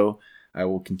doing so, I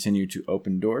will continue to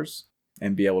open doors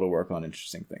and be able to work on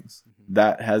interesting things. Mm-hmm.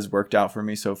 That has worked out for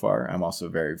me so far. I'm also a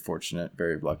very fortunate,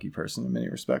 very lucky person in many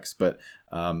respects. But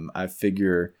I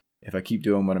figure if I keep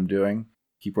doing what I'm doing,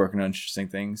 keep working on interesting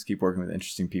things, keep working with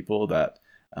interesting people, that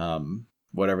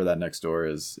whatever that next door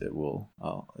is, it'll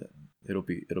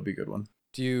be a good one.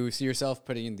 Do you see yourself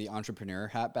putting the entrepreneur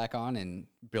hat back on and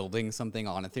building something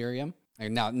on Ethereum?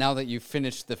 Like now that you've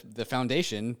finished the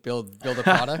foundation, build a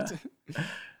product?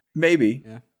 Maybe.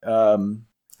 Yeah.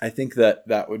 I think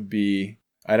that would be,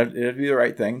 it'd be the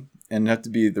right thing, and have to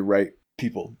be the right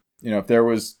people. If there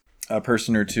was a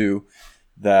person or two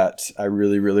that I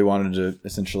really, really wanted to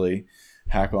essentially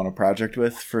hack on a project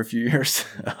with for a few years,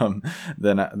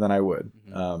 then I would.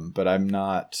 Mm-hmm. But I'm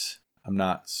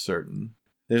not certain.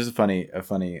 There's a funny,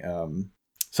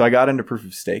 so I got into proof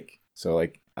of stake. So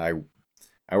like I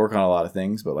work on a lot of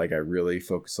things, but like I really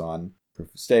focus on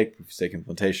proof of stake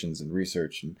implementations and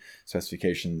research and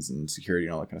specifications and security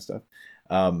and all that kind of stuff.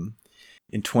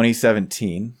 In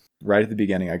 2017, right at the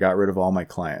beginning, I got rid of all my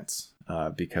clients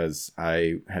because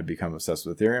I had become obsessed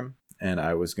with Ethereum, and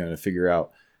I was going to figure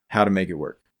out how to make it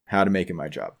work, how to make it my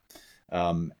job.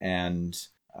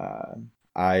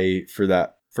 I, for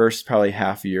that first probably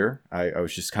half year, I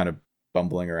was just kind of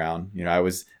bumbling around. I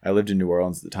lived in New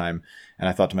Orleans at the time, and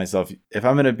I thought to myself, if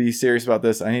I'm going to be serious about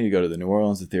this, I need to go to the New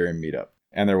Orleans Ethereum meetup.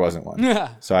 And there wasn't one.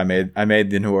 Yeah. So I made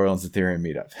the New Orleans Ethereum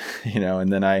meetup,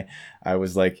 and then I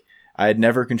was like, I had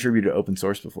never contributed to open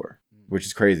source before, which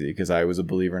is crazy because I was a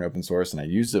believer in open source and I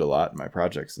used it a lot in my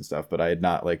projects and stuff, but I had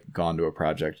not like gone to a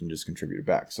project and just contributed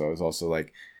back. So I was also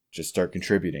like, just start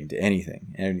contributing to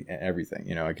anything and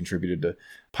everything. I contributed to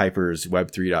Piper's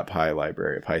Web3.py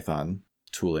library, a Python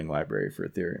tooling library for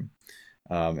Ethereum,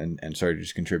 and started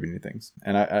just contributing to things.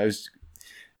 And I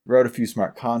wrote a few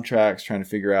smart contracts trying to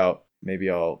figure out maybe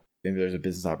there's a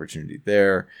business opportunity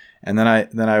there. And then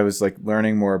I was like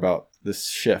learning more about this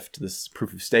shift, this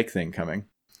proof of stake thing coming.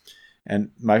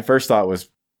 And my first thought was,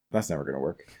 that's never going to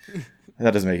work.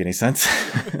 That doesn't make any sense.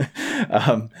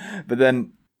 But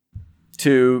then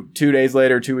 2 days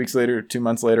later, 2 weeks later, 2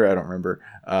 months later, I don't remember.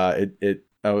 I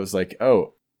was like,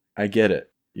 oh, I get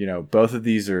it. Both of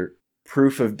these are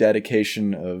proof of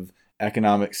dedication of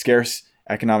scarce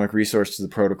economic resource to the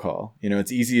protocol.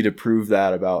 It's easy to prove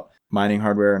that about mining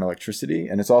hardware and electricity,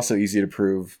 and it's also easy to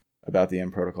prove about the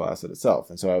end protocol asset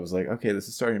itself. And so I was like, okay, this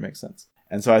is starting to make sense.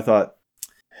 And so I thought,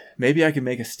 maybe I could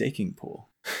make a staking pool.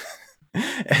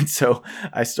 And so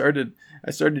I started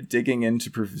digging into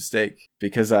proof of stake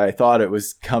because I thought it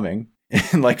was coming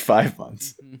in like 5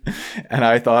 months. And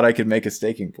I thought I could make a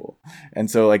staking pool.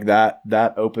 And so like that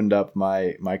opened up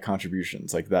my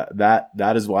contributions. Like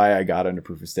that is why I got into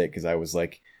proof of stake, because I was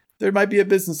like, there might be a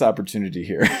business opportunity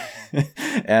here.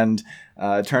 And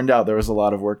it turned out there was a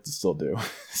lot of work to still do.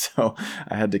 So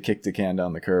I had to kick the can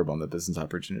down the curb on the business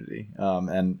opportunity.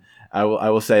 And I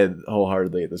will say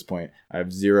wholeheartedly at this point, I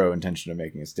have zero intention of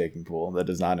making a staking pool. That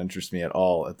does not interest me at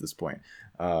all at this point.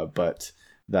 But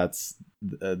that's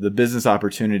the business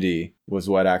opportunity was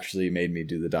what actually made me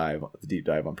do the deep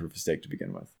dive on proof of stake to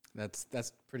begin with.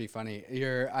 That's pretty funny.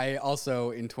 I also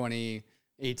in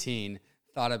 2018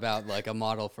 thought about like a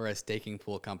model for a staking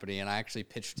pool company, and I actually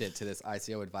pitched it to this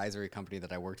ICO advisory company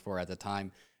that I worked for at the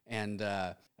time. And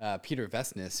Peter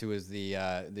Vestness, who was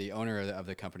the owner of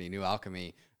the company, New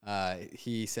Alchemy,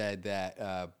 he said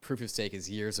that proof of stake is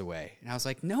years away. And I was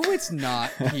like, no, it's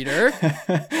not, Peter.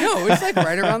 No, it's like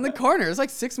right around the corner. It's like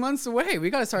 6 months away. We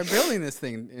got to start building this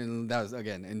thing. And that was,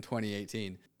 again, in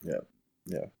 2018.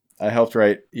 Yeah. I helped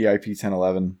write EIP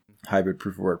 1011, hybrid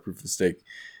proof of work, proof of stake.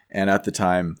 And at the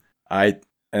time, and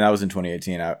that was in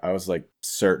 2018, I was like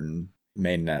certain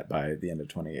mainnet by the end of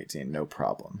 2018. No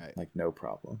problem. Right. Like, no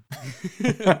problem.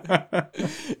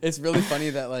 It's really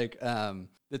funny that like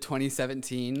the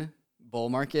 2017 bull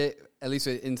market, at least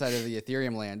inside of the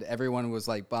Ethereum land, everyone was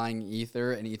like buying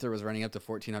Ether, and Ether was running up to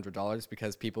 $1,400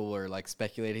 because people were like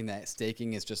speculating that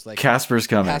staking is just like Casper's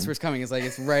coming. It's like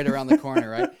it's right around the corner,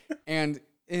 right? And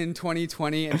in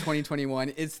 2020 and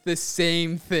 2021, it's the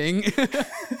same thing.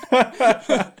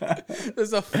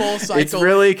 There's a full cycle. It's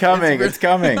really coming. It's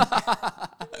coming.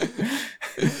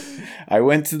 I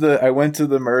went to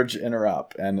the merge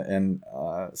interop and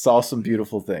saw some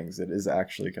beautiful things. It is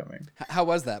actually coming. How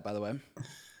was that, by the way?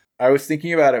 I was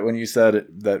thinking about it when you said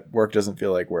that work doesn't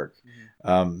feel like work,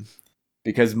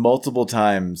 because multiple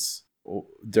times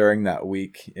during that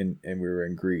week and we were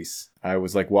in Greece, I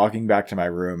was like walking back to my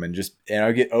room and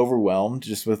I get overwhelmed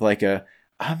just with like I'm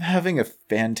having a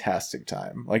fantastic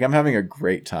time. Like I'm having a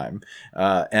great time.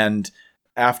 And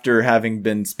after having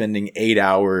been spending 8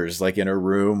 hours like in a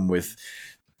room with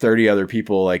 30 other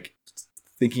people, like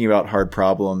thinking about hard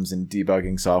problems and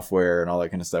debugging software and all that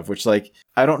kind of stuff, which like,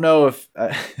 I don't know if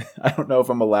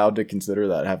I'm allowed to consider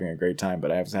that having a great time,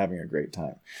 but I was having a great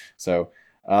time. So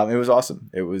it was awesome.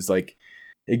 It was like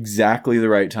exactly the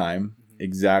right time,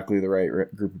 exactly the right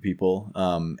group of people,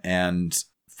 and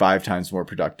 5 times more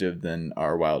productive than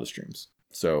our wildest dreams.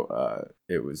 So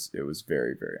it was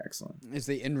very, very excellent. Is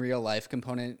the in real life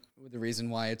component the reason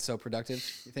why it's so productive,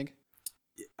 you think?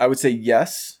 I would say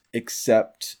yes,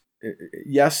 except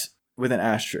yes with an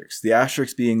asterisk. The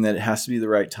asterisk being that it has to be the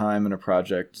right time in a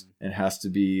project. It has to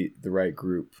be the right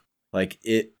group. Like,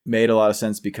 it made a lot of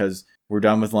sense because we're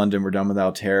done with London, we're done with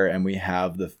Altair, and we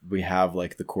have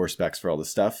like the core specs for all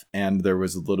this stuff. And there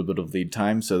was a little bit of lead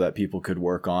time so that people could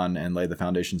work on and lay the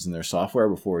foundations in their software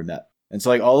before we met. And so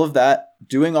like all of that,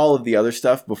 doing all of the other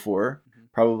stuff before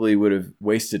probably would have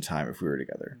wasted time if we were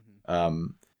together.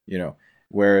 You know,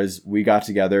 whereas we got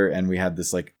together and we had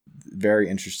this like very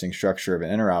interesting structure of an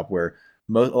interop where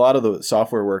a lot of the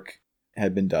software work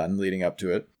had been done leading up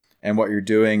to it. And what you're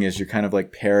doing is you're kind of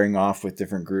like pairing off with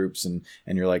different groups and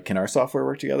you're like, can our software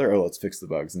work together? Oh, let's fix the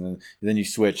bugs. And then you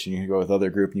switch and you go with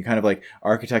other group and you kind of like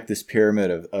architect this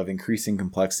pyramid of increasing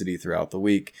complexity throughout the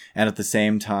week. And at the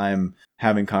same time,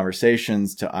 having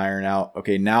conversations to iron out,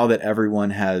 okay, now that everyone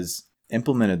has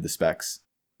implemented the specs,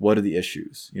 what are the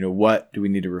issues? You know, what do we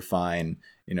need to refine?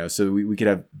 You know, so we could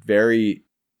have very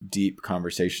deep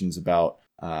conversations about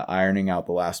ironing out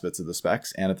the last bits of the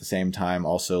specs, and at the same time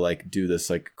also like do this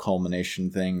like culmination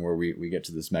thing where we get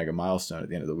to this mega milestone at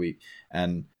the end of the week.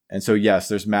 And so yes,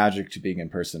 there's magic to being in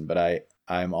person, but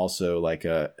I'm also like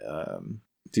a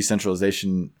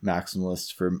decentralization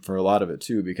maximalist for a lot of it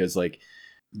too, because like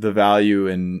the value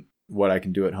in what I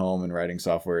can do at home and writing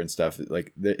software and stuff,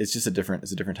 like it's just a different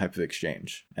type of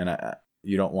exchange, and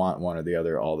you don't want one or the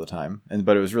other all the time.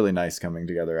 But it was really nice coming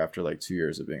together after like 2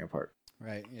 years of being apart.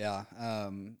 Right. Yeah.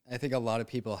 I think a lot of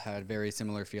people had very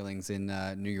similar feelings in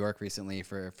New York recently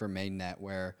for MainNet,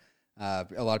 where a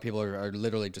lot of people are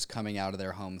literally just coming out of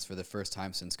their homes for the first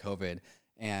time since COVID.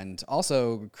 And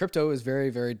also, crypto is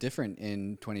very, very different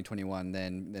in 2021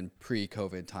 than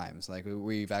pre-COVID times. Like,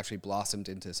 we've actually blossomed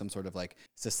into some sort of like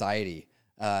society,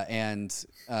 and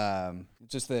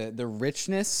just the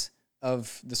richness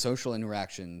of the social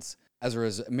interactions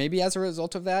maybe as a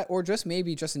result of that, or just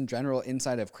maybe just in general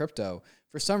inside of crypto.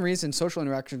 For some reason, social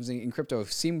interactions in crypto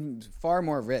seem far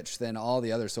more rich than all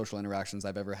the other social interactions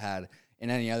I've ever had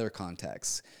in any other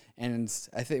context. And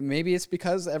I think maybe it's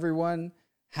because everyone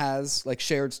has like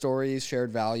shared stories,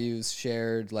 shared values,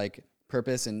 shared like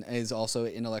purpose, and is also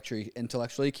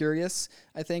intellectually curious.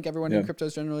 I think everyone in crypto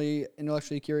is generally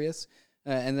intellectually curious.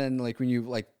 And then like when you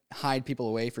like hide people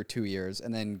away for 2 years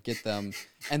and then get them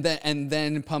and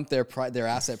then pump their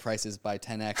asset prices by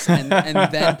 10x and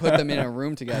then put them in a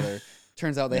room together,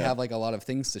 turns out they have like a lot of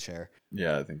things to share.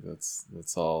 Yeah, I think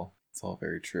that's all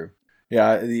very true.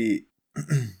 Yeah, the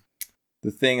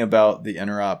thing about the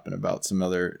interop and about some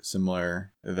other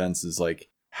similar events is like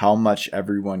how much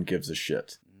everyone gives a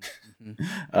shit.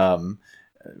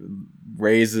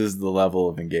 Raises the level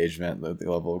of engagement, the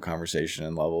level of conversation,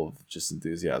 and level of just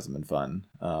enthusiasm and fun.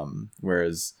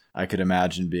 Whereas I could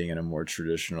imagine being in a more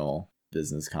traditional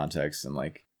business context and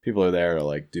like people are there to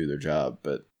like do their job,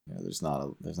 but you know, there's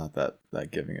not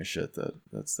that giving a shit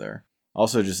that's there.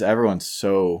 Also, just everyone's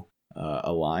so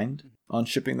aligned on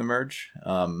shipping the merge.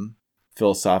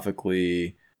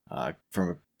 Philosophically, from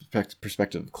a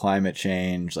perspective of climate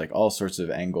change, like all sorts of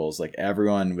angles, like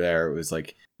everyone there was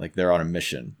like they're on a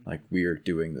mission, like we are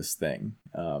doing this thing.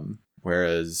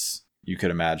 Whereas you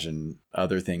could imagine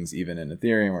other things, even in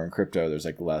Ethereum or in crypto, there's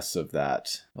like less of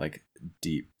that like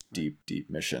deep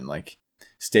mission, like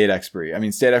state expiry. I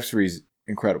mean, state expiry is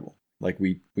incredible. Like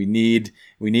we need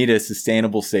a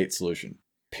sustainable state solution,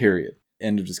 period,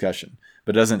 end of discussion.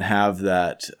 But it doesn't have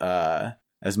that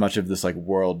as much of this like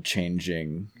world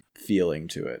changing feeling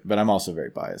to it. But I'm also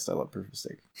very biased. I love proof of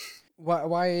stake.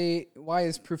 Why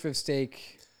is proof of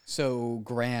stake so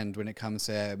grand when it comes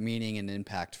to meaning and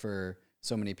impact for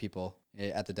so many people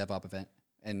at the DevOps event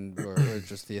or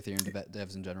just the Ethereum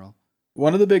devs in general?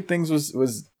 One of the big things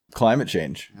was climate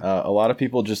change. A lot of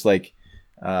people just like,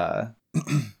 and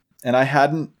I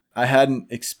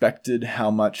hadn't expected how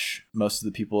much most of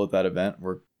the people at that event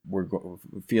were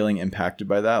feeling impacted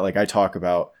by that. Like I talk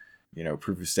about, you know,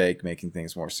 proof of stake making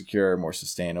things more secure, more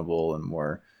sustainable, and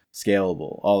more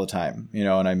scalable all the time. You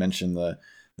know, and I mentioned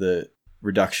the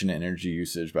reduction in energy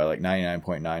usage by like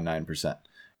 99.99%.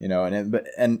 You know,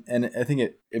 and I think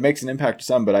it makes an impact to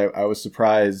some, but I was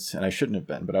surprised, and I shouldn't have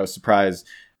been, but I was surprised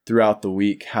throughout the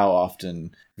week how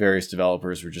often various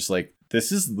developers were just like,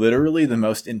 this is literally the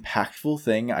most impactful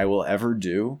thing I will ever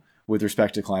do with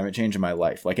respect to climate change in my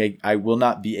life. Like I will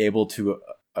not be able to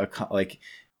like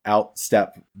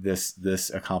outstep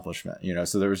this accomplishment, you know?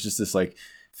 So there was just this like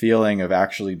feeling of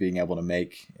actually being able to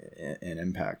make an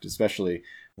impact, especially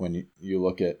when you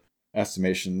look at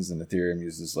estimations and Ethereum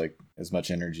uses like as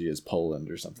much energy as Poland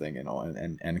or something, you know,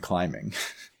 and climbing.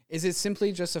 Is it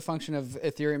simply just a function of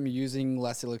Ethereum using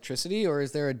less electricity, or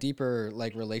is there a deeper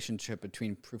like relationship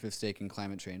between proof of stake and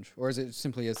climate change, or is it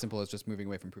simply as simple as just moving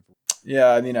away from proof of work? Yeah,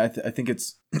 I mean, I think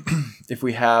it's if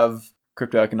we have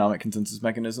crypto economic consensus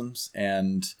mechanisms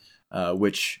and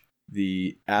which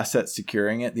the asset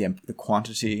securing it, the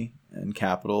quantity and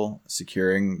capital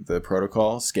securing the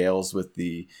protocol scales with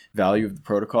the value of the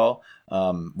protocol.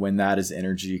 When that is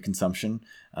energy consumption,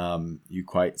 you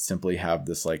quite simply have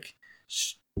this like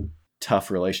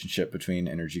tough relationship between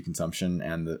energy consumption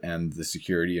and the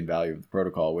security and value of the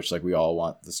protocol, which like we all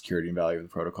want the security and value of the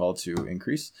protocol to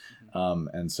increase.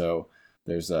 And so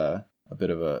there's a bit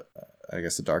of a, I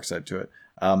guess, a dark side to it.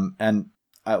 I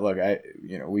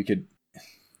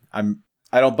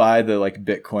don't buy the like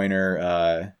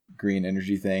Bitcoiner green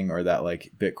energy thing, or that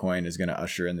like Bitcoin is going to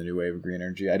usher in the new wave of green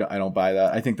energy. I don't buy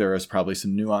that. I think there is probably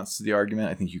some nuance to the argument.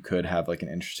 I think you could have like an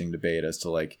interesting debate as to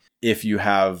like, if you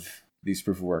have these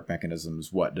proof of work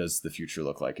mechanisms, what does the future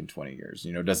look like in 20 years?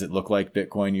 You know, does it look like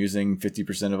Bitcoin using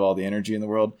 50% of all the energy in the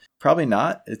world? Probably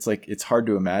not. It's like, it's hard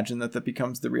to imagine that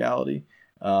becomes the reality.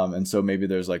 And so maybe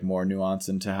there's like more nuance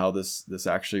into how this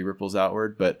actually ripples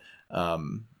outward. But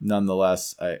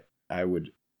nonetheless, I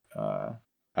would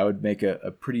make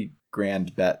a pretty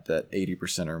grand bet that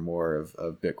 80% or more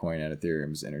of Bitcoin and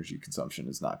Ethereum's energy consumption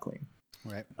is not clean.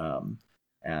 Right.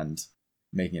 And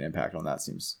making an impact on that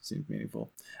seems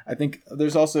meaningful. I think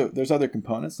there's other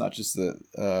components, not just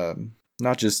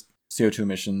not just CO2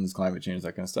 emissions, climate change,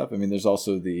 that kind of stuff. I mean, there's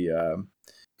also the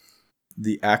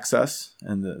access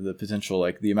and the potential,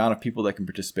 like the amount of people that can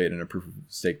participate in a proof of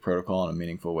stake protocol in a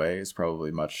meaningful way is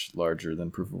probably much larger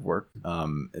than proof of work.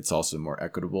 It's also more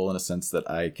equitable in a sense that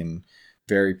I can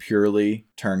very purely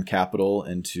turn capital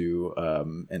into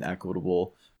an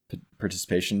equitable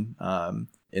participation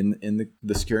in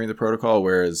the securing the protocol,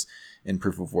 whereas in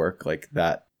proof of work, like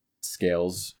that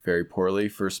scales very poorly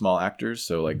for small actors.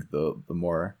 So like the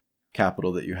more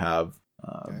capital that you have,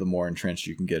 the more entrenched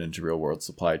you can get into real world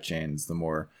supply chains, the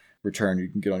more return you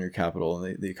can get on your capital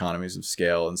and the economies of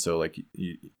scale. And so like,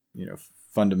 you know,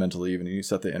 fundamentally, even if you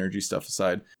set the energy stuff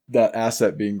aside, that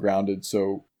asset being grounded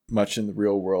so much in the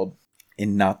real world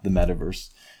and not the metaverse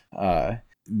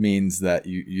means that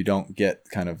you don't get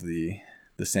kind of the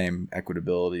same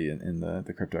equitability in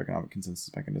the crypto economic consensus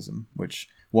mechanism, which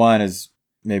one is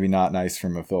maybe not nice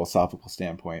from a philosophical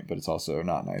standpoint, but it's also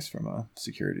not nice from a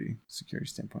security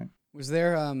standpoint. Was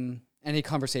there any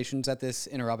conversations at this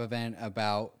Interop event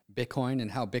about Bitcoin and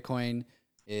how Bitcoin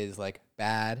is like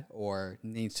bad or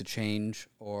needs to change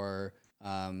or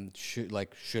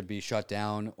should be shut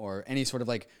down, or any sort of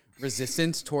like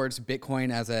resistance towards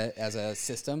Bitcoin as a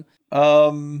system?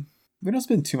 We don't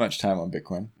spend too much time on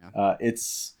Bitcoin. Yeah.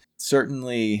 It's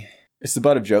certainly, it's the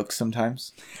butt of jokes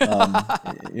sometimes.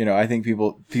 You know, I think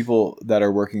people that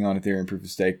are working on Ethereum proof of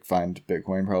stake find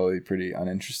Bitcoin probably pretty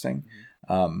uninteresting.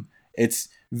 It's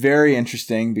very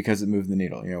interesting because it moved the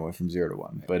needle, you know, went from 0 to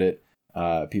 1. But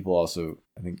people also,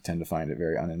 I think, tend to find it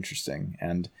very uninteresting.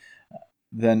 And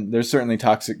then there's certainly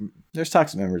toxic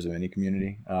members of any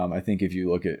community. I think if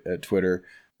you look at Twitter,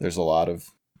 there's a lot of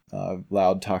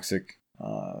loud, toxic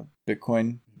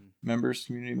Bitcoin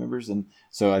community members. And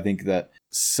so I think that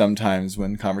sometimes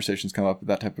when conversations come up with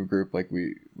that type of group, like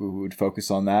we would focus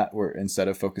on that, or instead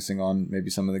of focusing on maybe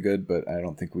some of the good, but I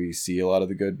don't think we see a lot of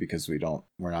the good because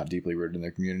we're not deeply rooted in their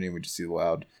community, and we just see the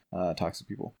loud, toxic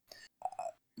people.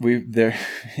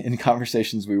 In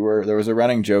conversations there was a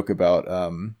running joke about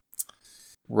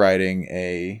writing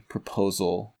a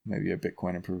proposal, maybe a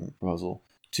Bitcoin improvement proposal,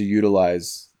 to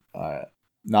utilize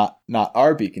not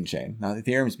our beacon chain, not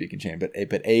Ethereum's beacon chain, but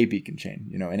a beacon chain,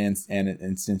 you know, an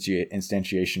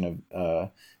instantiation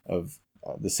of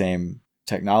the same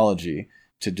technology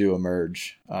to do a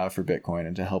merge for Bitcoin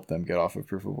and to help them get off of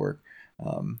proof of work.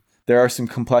 There are some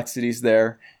complexities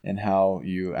there in how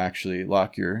you actually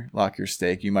lock your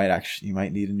stake. You might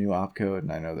need a new opcode,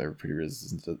 and I know they're pretty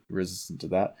resistant to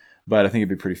that, but I think it'd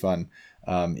be pretty fun,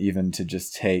 even to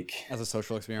just take as a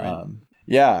social experiment.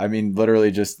 Yeah, I mean, literally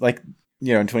just like,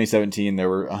 you know, in 2017 there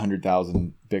were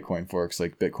 100,000 Bitcoin forks,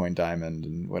 like Bitcoin Diamond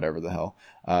and whatever the hell.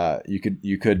 You could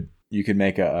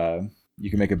make a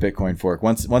Bitcoin fork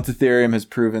once Ethereum has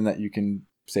proven that you can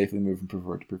safely move from proof of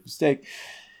work to proof of stake.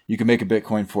 You can make a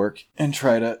Bitcoin fork and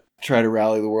try to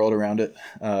rally the world around it,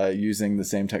 using the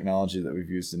same technology that we've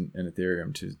used in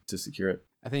Ethereum to secure it.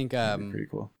 I think That'd be pretty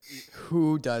cool.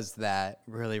 who does that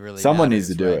really, really Someone matters,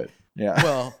 needs to do right? it. Yeah.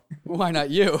 Well, why not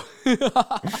you?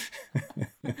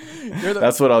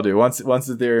 That's what I'll do. Once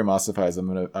Ethereum ossifies, I'm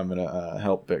gonna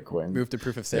help Bitcoin move to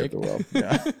proof of save stake. the world.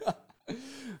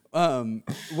 Yeah.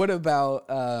 What about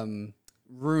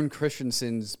Rune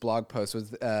Christensen's blog post?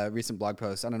 Was recent blog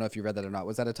post? I don't know if you read that or not.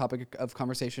 Was that a topic of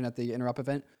conversation at the Interop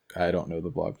event? I don't know the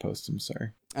blog post. I'm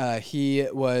sorry. He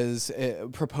was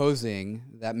proposing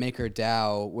that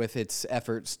MakerDAO, with its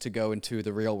efforts to go into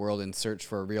the real world and search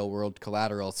for real world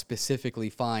collateral, specifically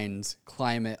finds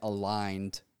climate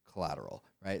aligned collateral,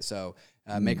 right? So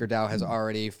MakerDAO has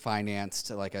already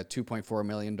financed like a $2.4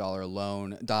 million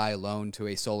loan to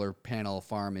a solar panel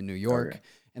farm in New York. Okay.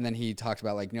 And then he talked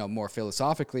about, like, more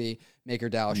philosophically,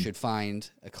 MakerDAO should find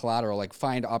a collateral, like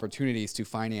find opportunities to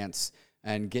finance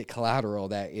and get collateral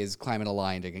that is climate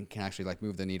aligned and can actually like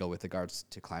move the needle with regards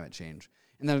to climate change.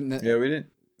 And then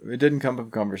it didn't come up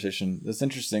in conversation. That's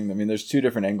interesting. I mean, there's two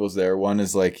different angles there. One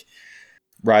is like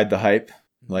ride the hype,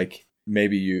 like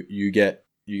maybe you get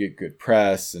good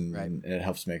press and, Right. and it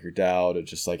helps MakerDAO to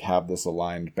just like have this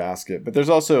aligned basket. But there's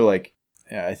also like,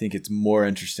 yeah, I think it's more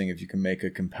interesting if you can make a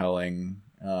compelling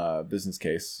business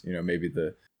case. Maybe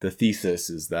the thesis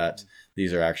is that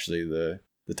these are actually the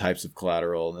types of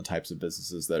collateral and the types of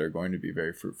businesses that are going to be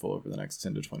very fruitful over the next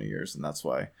 10 to 20 years. And that's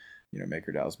why,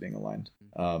 MakerDAO is being aligned.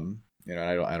 I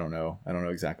don't know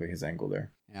exactly his angle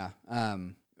there. Yeah.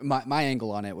 My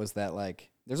angle on it was that, like,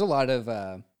 there's a lot of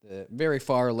the very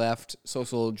far left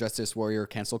social justice warrior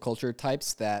cancel culture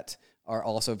types that are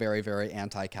also very, very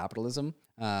anti-capitalism.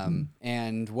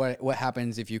 And what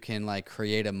happens if you can like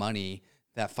create a money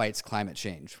that fights climate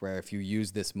change, where if you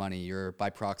use this money, you're by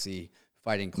proxy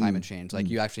fighting climate change. Like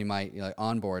you actually might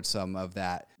onboard some of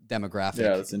that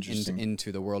demographic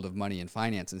into the world of money and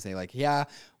finance and say like, yeah,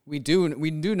 we do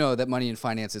know that money and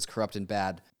finance is corrupt and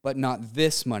bad, but not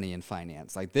this money and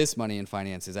finance. Like this money and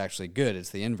finance is actually good. It's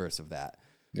the inverse of that.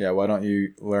 Yeah, why don't you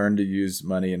learn to use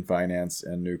money and finance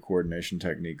and new coordination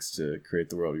techniques to create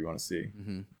the world you want to see?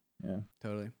 Mm-hmm. Yeah,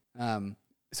 totally.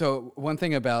 So one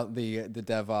thing about the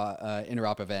Dev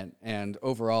Interop event and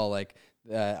overall, like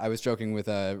I was joking with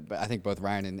I think both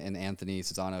Ryan and Anthony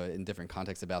Cesano in different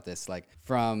contexts about this. Like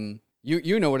from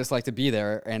you know what it's like to be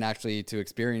there and actually to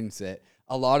experience it.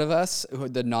 A lot of us,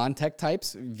 the non-tech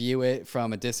types, view it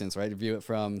from a distance, right? View it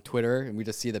from Twitter, and we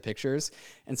just see the pictures.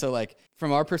 And so, like,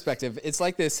 from our perspective, it's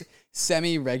like this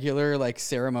semi-regular, like,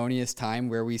 ceremonious time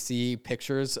where we see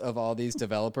pictures of all these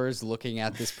developers looking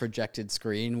at this projected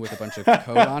screen with a bunch of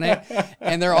code on it,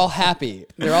 and they're all happy.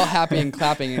 They're all happy and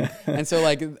clapping. And so,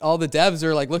 like, all the devs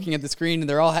are, like, looking at the screen,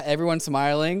 and everyone's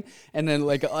smiling, and then,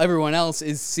 like, everyone else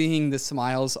is seeing the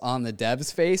smiles on the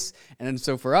dev's face. And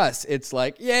so for us, it's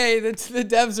like, yay, the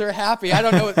devs are happy. I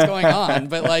don't know what's going on,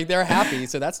 but like they're happy,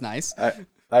 so that's nice.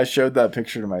 I showed that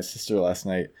picture to my sister last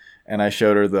night, and I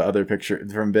showed her the other picture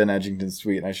from Ben Edgington's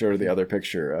tweet, and I showed her the other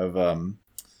picture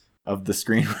of the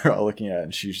screen we're all looking at,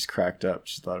 and she just cracked up.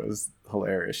 She thought it was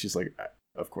hilarious. She's like,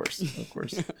 of course.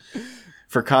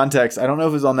 For context, I don't know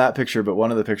if it was on that picture, but one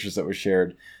of the pictures that was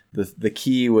shared, the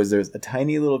key was there's a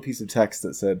tiny little piece of text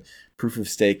that said proof of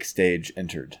stake stage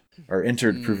entered, or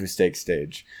entered proof of stake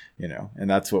stage, and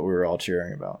that's what we were all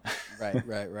cheering about.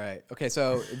 Right. Okay,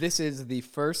 so this is the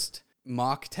first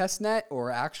mock testnet or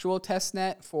actual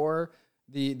testnet for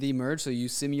the merge. So you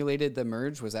simulated the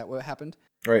merge. Was that what happened?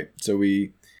 Right. So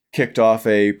we kicked off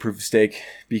a proof of stake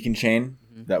beacon chain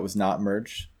that was not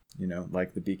merged,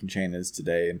 like the beacon chain is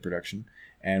today in production.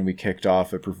 And we kicked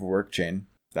off a proof of work chain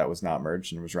that was not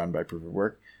merged and was run by proof of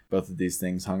work. Both of these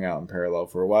things hung out in parallel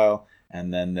for a while,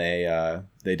 and then they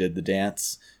did the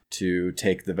dance to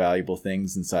take the valuable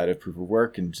things inside of proof of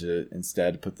work and to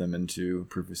instead put them into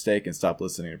proof of stake and stop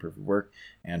listening to proof of work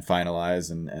and finalize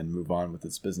and move on with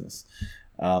its business.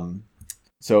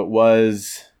 So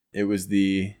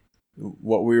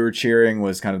what we were cheering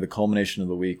was kind of the culmination of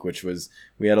the week, which was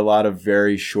we had a lot of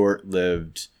very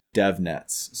short-lived dev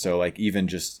nets. So like even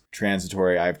just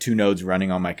transitory, I have 2 nodes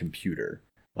running on my computer,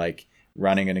 like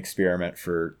running an experiment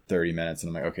for 30 minutes. And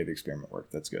I'm like, okay, the experiment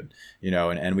worked. That's good.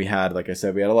 And we had, like I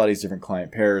said, we had a lot of these different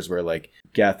client pairs where like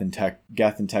Geth and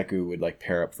Teku would like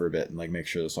pair up for a bit and like make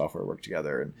sure the software worked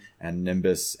together. And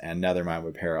Nimbus and Nethermind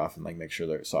would pair off and like make sure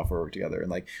their software worked together. And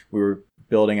like we were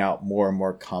building out more and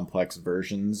more complex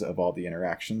versions of all the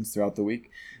interactions throughout the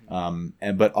week.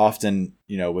 But often,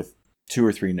 with 2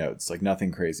 or 3 nodes, like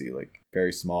nothing crazy, like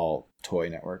very small toy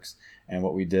networks. And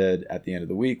what we did at the end of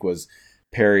the week was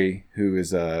Perry, who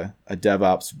is a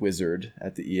DevOps wizard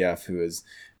at the EF, who has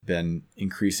been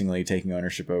increasingly taking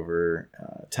ownership over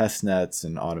test nets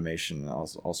and automation and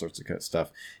all sorts of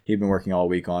stuff. He'd been working all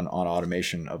week on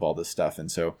automation of all this stuff.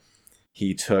 And so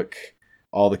he took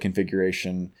all the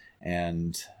configuration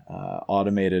and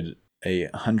automated a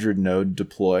 100 node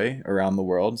deploy around the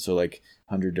world. So like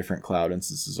 100 different cloud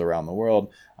instances around the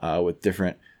world with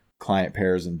different client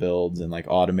pairs and builds, and like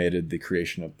automated the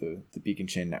creation of the beacon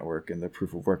chain network and the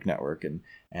proof of work network, and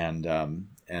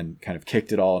kind of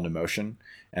kicked it all into motion.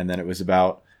 And then it was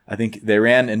about, I think they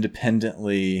ran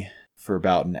independently for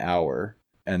about an hour,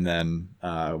 and then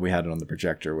we had it on the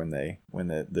projector when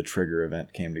the trigger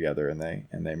event came together and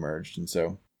they merged. And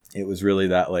so it was really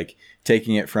that, like,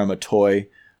 taking it from a toy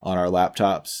on our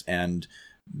laptops and,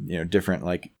 you know, different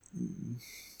like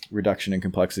reduction in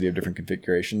complexity of different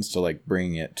configurations to like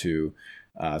bringing it to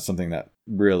something that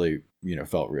really, you know,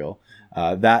 felt real.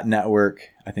 That network,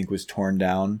 I think, was torn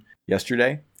down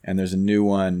yesterday, and there's a new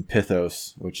one,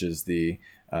 Pithos, which is the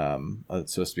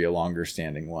it's supposed to be a longer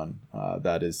standing one.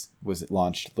 Was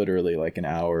launched literally like an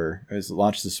hour. It was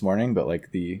launched this morning, but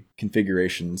like the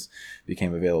configurations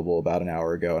became available about an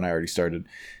hour ago, and I already started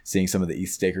seeing some of the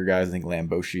EthStaker guys. I think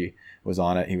Lamboshi was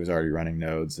on it. He was already running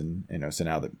nodes, and you know, so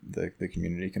now the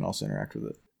community can also interact with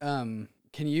it.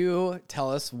 Can you tell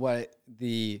us what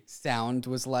the sound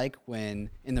was like when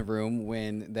in the room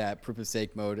when that proof of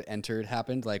stake mode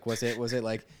happened? Like, was it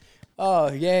like, oh,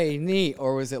 yay, neat,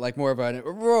 or was it like more of a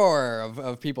roar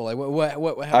of people? Like, what I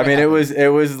mean, happened? it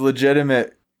was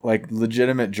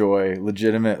legitimate joy,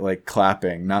 legitimate like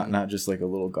clapping, not just like a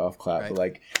little golf clap, right, but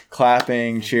like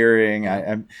clapping,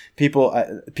 cheering.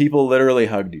 People literally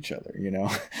hugged each other, you know.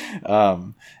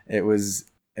 It was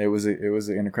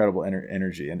an incredible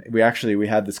energy, and we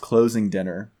had this closing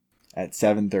dinner at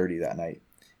 7:30 that night,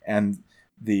 and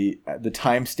the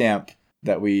timestamp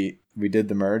that we did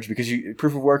the merge, because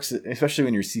proof of works, especially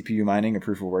when you're CPU mining a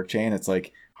proof of work chain, it's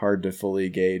like hard to fully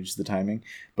gauge the timing,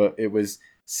 but it was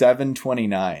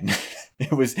 7:29.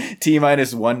 It was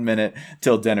T-minus 1 minute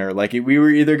till dinner. Like, we were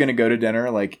either going to go to dinner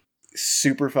like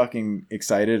super fucking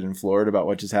excited and floored about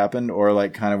what just happened, or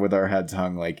like kind of with our heads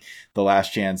hung, like the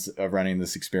last chance of running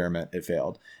this experiment, it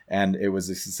failed, and it was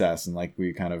a success. And like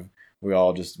we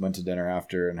all just went to dinner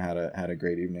after and had a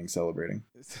great evening celebrating.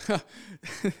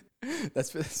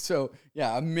 That's so,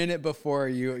 yeah, a minute before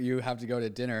you have to go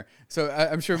to dinner. So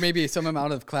I'm sure maybe some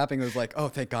amount of clapping was like, oh,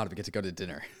 thank God we get to go to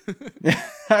dinner.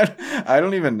 I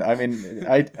don't even, I mean,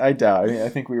 I doubt. I mean, I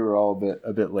think we were all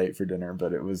a bit late for dinner,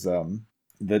 but it was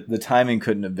the timing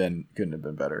couldn't have been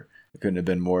better. It couldn't have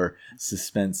been more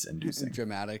suspense inducing.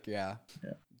 Dramatic, yeah.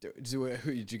 Did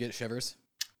you get shivers?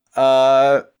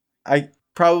 I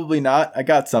probably not. I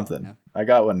got something. Yeah. I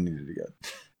got what I needed to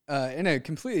get. In a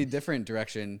completely different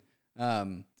direction,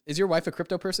 is your wife a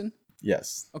crypto person?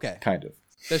 Yes. Okay. Kind of.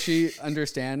 Does she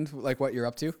understand like what you're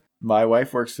up to? My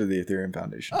wife works for the Ethereum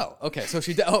Foundation. Oh, okay. So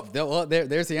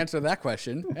there's the answer to that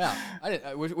question.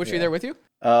 Yeah. Was she there with you?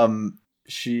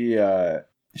 She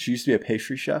used to be a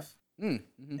pastry chef in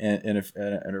a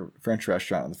French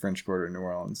restaurant in the French Quarter in New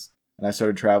Orleans, and I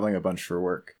started traveling a bunch for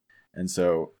work. And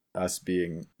so us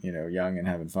being, you know, young and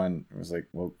having fun, it was like,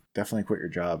 well, definitely quit your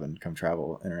job and come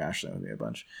travel internationally with me a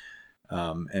bunch.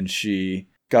 And she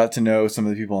got to know some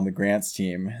of the people on the grants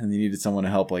team, and they needed someone to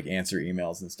help like answer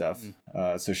emails and stuff.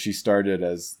 So she started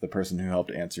as the person who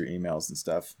helped answer emails and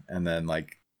stuff, and then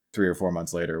like 3 or 4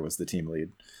 months later was the team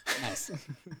lead. Nice.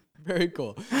 Very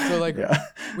cool. So like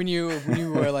when you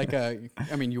were like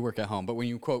you work at home, but when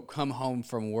you quote come home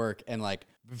from work and like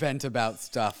vent about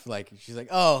stuff, like she's like,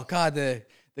 oh God, the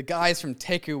guys from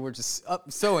Teku were just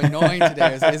so annoying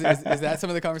today. Is that some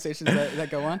of the conversations that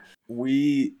go on?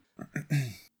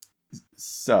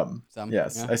 Some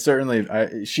yes. Yeah. I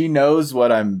certainly she knows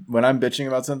when I'm bitching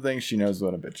about something, she knows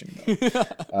what I'm bitching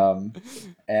about.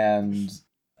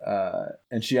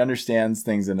 And she understands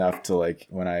things enough to, like,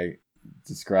 when I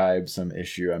describe some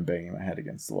issue, I'm banging my head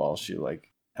against the wall, she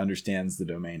like understands the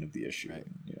domain of the issue. Right.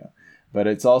 You know, but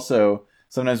it's also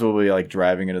sometimes we'll be like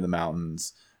driving into the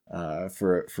mountains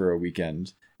for a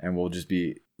weekend, and we'll just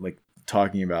be like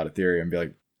talking about Ethereum and be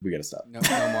like, we gotta stop. No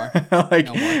more. Like,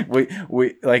 no more.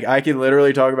 We like, I can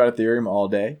literally talk about Ethereum all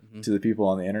day to the people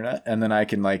on the internet, and then I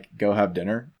can like go have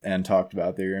dinner and talk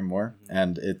about Ethereum more.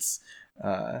 And it's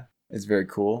very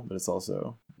cool, but it's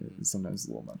also sometimes a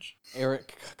little much.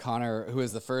 Eric Connor, who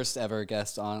is the first ever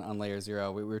guest on Layer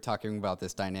Zero, we were talking about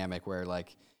this dynamic where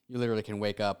like you literally can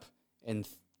wake up and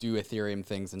do Ethereum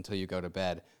things until you go to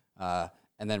bed,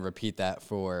 and then repeat that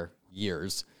for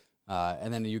years.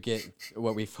 And then you get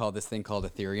what we call this thing called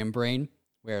Ethereum brain,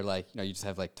 where like, you know, you just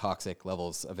have like toxic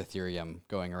levels of Ethereum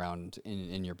going around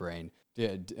in your brain.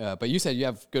 Yeah, but you said you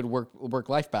have good work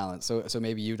life balance, so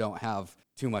maybe you don't have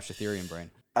too much Ethereum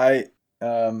brain. I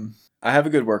have a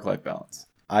good work life balance.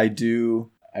 I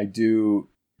do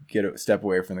get a step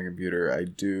away from the computer. I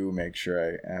do make sure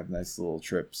I have nice little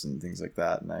trips and things like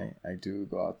that, and I do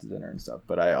go out to dinner and stuff.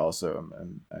 But I also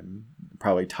I'm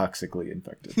probably toxically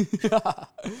infected.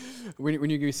 When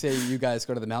you say you guys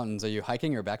go to the mountains, are you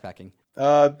hiking or backpacking?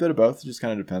 A bit of both. It just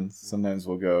kind of depends. Sometimes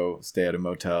we'll go stay at a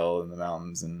motel in the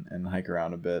mountains and hike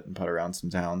around a bit and putt around some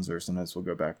towns, or sometimes we'll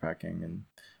go backpacking. And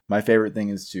my favorite thing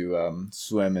is to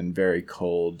swim in very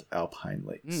cold alpine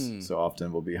lakes. So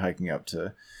often we'll be hiking up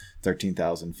to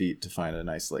 13,000 feet to find a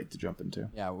nice lake to jump into.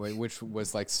 Yeah, which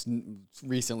was like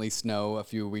recently snow a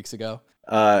few weeks ago.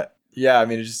 Yeah, I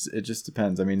mean it just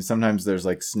depends. I mean sometimes there's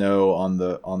like snow on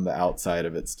the outside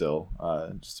of it still.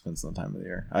 It just depends on the time of the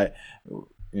year. I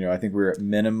think we're at the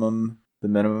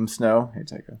minimum snow. Hey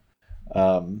Tycho.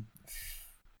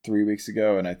 3 weeks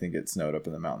ago, and I think it snowed up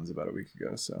in the mountains about a week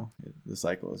ago. So the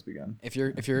cycle has begun. If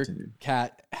your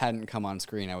cat hadn't come on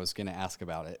screen, I was gonna ask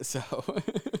about it. So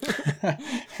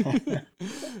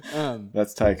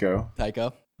that's Tycho.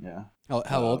 Tycho. Yeah.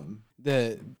 How old?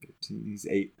 He's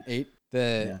 8. 8.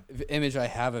 The image I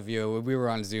have of you, we were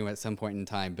on Zoom at some point in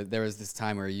time, but there was this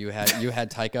time where you had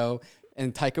Tycho,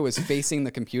 and Tycho was facing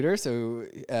the computer, so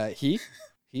he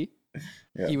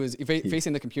was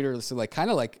facing the computer, so like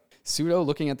kind of like pseudo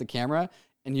looking at the camera,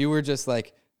 and you were just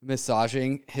like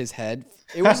massaging his head.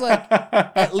 It was like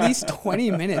at least 20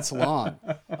 minutes long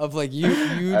of like you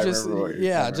just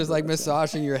like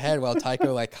massaging your head while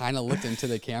Tycho like kind of looked into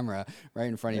the camera right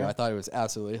in front of you. I thought it was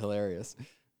absolutely hilarious.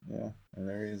 Yeah, and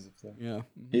there he is. Yeah.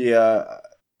 He I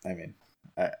mean,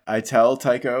 I tell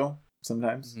Tycho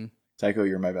sometimes, Tycho,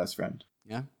 you're my best friend.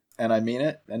 Yeah. And I mean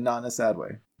it, and not in a sad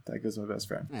way. Tycho's my best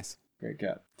friend. Nice. Great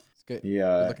cat. Good.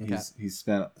 He's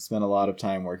spent a lot of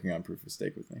time working on Proof of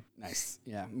Stake with me. Nice.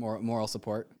 Yeah. Moral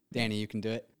support. Danny, you can do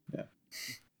it. Yeah.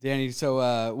 Danny,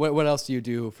 so what else do you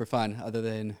do for fun other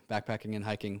than backpacking and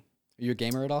hiking? Are you a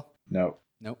gamer at all? No.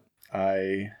 Nope.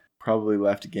 I probably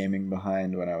left gaming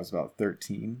behind when I was about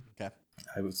 13. Okay.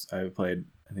 I played,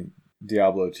 I think,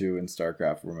 Diablo 2 and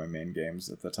StarCraft were my main games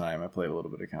at the time. I played a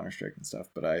little bit of Counter-Strike and stuff,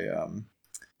 but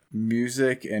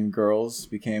music and girls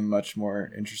became much more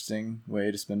interesting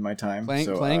way to spend my time.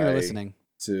 Playing or listening?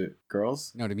 To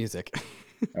girls? No, to music.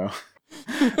 Oh.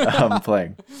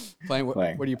 Playing. Playing.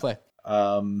 What do you play?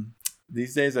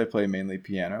 These days I play mainly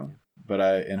piano, but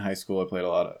in high school I played a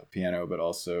lot of piano, but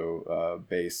also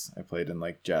bass. I played in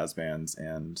like jazz bands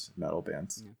and metal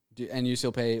bands. And you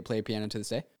still play piano to this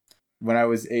day? When I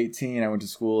was 18, I went to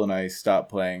school and I stopped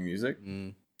playing music.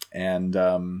 And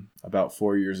about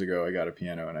 4 years ago, I got a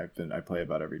piano, and I play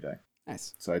about every day.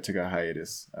 Nice. So I took a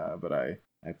hiatus, but I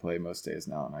play most days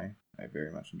now, and I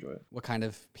very much enjoy it. What kind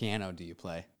of piano do you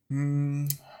play?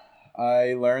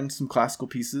 I learned some classical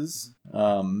pieces,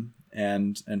 and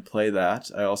play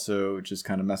that. I also just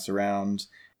kind of mess around,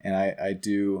 and I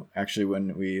do actually.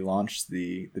 When we launched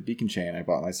the Beacon Chain, I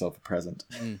bought myself a present.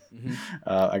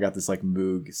 I got this like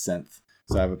Moog synth.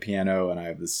 So I have a piano and I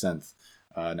have this synth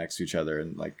next to each other,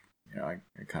 and like I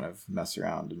kind of mess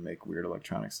around and make weird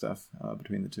electronic stuff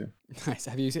between the two. Nice.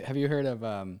 Have you heard of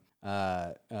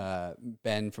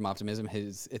Ben from Optimism,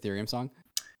 his Ethereum song?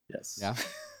 Yes. Yeah.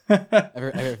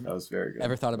 That was very good.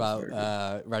 Ever thought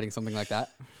about writing something like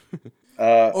that?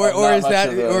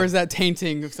 Or is that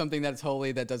tainting something that's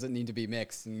holy that doesn't need to be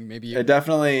mixed? And maybe I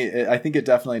think it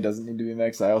definitely doesn't need to be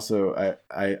mixed. I also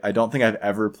I don't think I've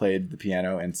ever played the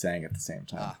piano and sang at the same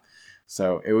time.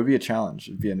 So it would be a challenge.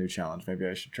 It'd be a new challenge. Maybe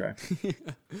I should try.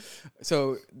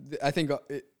 So I think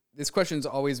this question is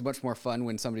always much more fun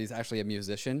when somebody's actually a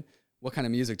musician. What kind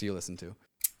of music do you listen to?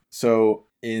 So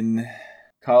in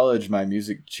college, my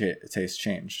music taste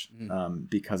changed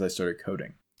because I started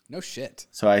coding. No shit.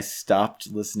 So I stopped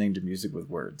listening to music with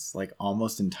words, like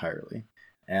almost entirely,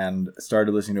 and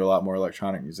started listening to a lot more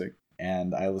electronic music.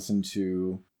 And I listened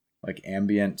to like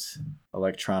ambient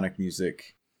electronic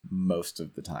music most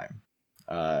of the time.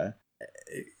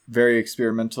 Very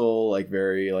experimental, like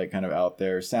very like kind of out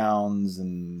there sounds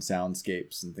and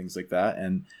soundscapes and things like that.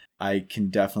 And I can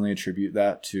definitely attribute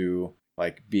that to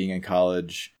like being in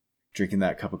college, drinking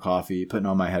that cup of coffee, putting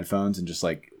on my headphones and just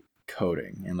like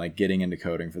coding and like getting into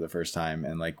coding for the first time,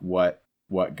 and like what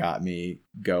got me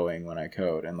going when I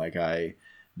code, and like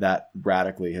that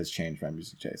radically has changed my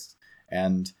music taste.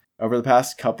 And over the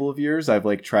past couple of years, I've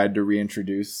like tried to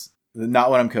reintroduce,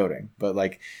 not when I'm coding, but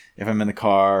like if I'm in the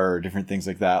car or different things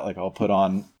like that, like I'll put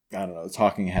on, I don't know,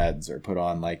 Talking Heads, or put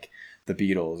on like the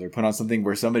Beatles, or put on something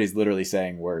where somebody's literally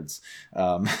saying words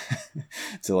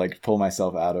to like pull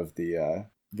myself out of the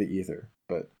ether.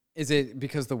 But Is it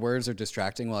because the words are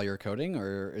distracting while you're coding,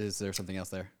 or is there something else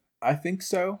there? I think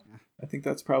so. I think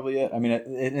that's probably it. I mean,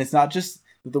 it's not just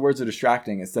that the words are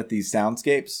distracting; it's that these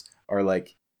soundscapes are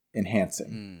like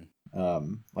enhancing.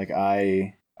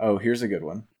 Here's a good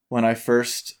one. When I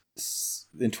first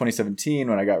in 2017,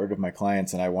 when I got rid of my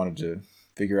clients and I wanted to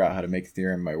figure out how to make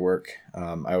Ethereum my work,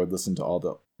 I would listen to all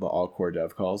the all core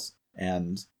dev calls,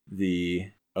 and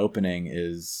the opening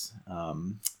is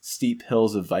 "Steep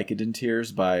Hills of Vicodin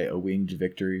Tears" by A Winged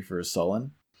Victory for a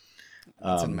Sullen.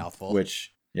 That's a mouthful.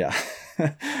 Which, yeah.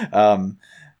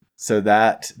 So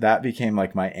that became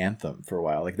like my anthem for a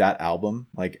while. Like that album,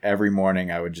 like every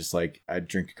morning I would just like, I'd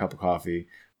drink a cup of coffee,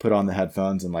 put on the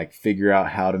headphones and like figure out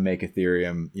how to make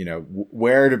Ethereum,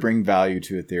 where to bring value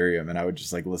to Ethereum. And I would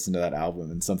just like listen to that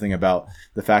album, and something about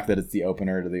the fact that it's the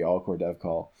opener to the all core dev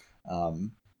call.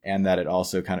 And that it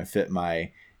also kind of fit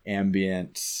my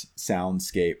ambient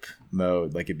soundscape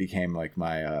mode. Like it became like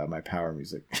my power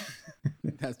music.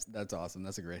 That's awesome.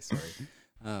 That's a great story.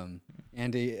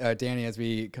 Danny, as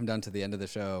we come down to the end of the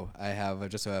show, I have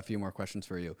just a few more questions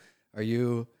for you. Are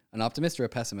you an optimist or a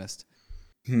pessimist?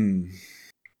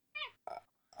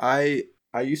 I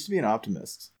used to be an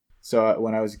optimist. So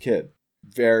when I was a kid,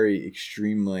 very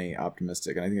extremely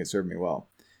optimistic, and I think it served me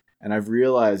well. And I've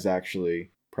realized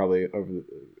actually probably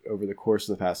over the course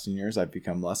of the past 10 years, I've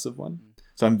become less of one.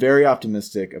 So I'm very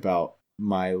optimistic about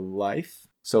my life.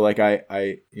 So like I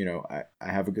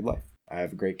have a good life. I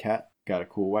have a great cat, got a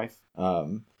cool wife.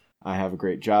 I have a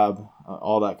great job,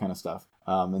 all that kind of stuff.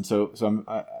 And so I'm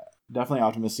definitely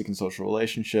optimistic in social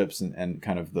relationships and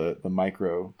kind of the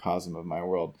microcosm of my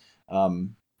world.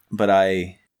 But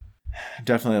I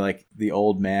definitely like the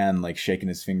old man, like shaking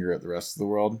his finger at the rest of the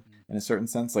world in a certain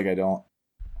sense. Like I'm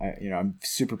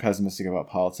super pessimistic about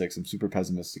politics. I'm super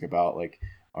pessimistic about like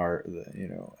our,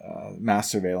 mass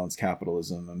surveillance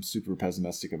capitalism. I'm super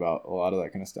pessimistic about a lot of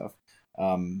that kind of stuff.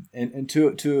 And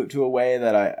to a way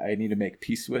that I need to make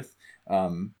peace with,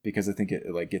 because I think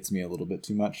it like gets me a little bit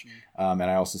too much. And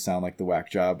I also sound like the whack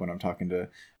job when I'm talking to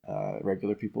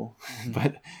regular people.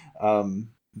 But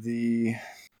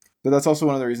that's also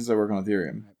one of the reasons I work on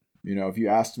Ethereum. If you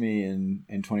asked me in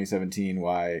 2017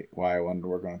 why I wanted to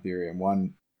work on Ethereum,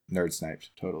 one, nerd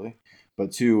sniped totally,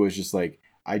 but two was just like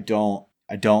I don't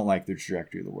like the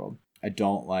trajectory of the world. I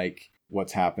don't like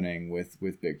what's happening with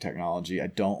big technology. I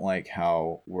don't like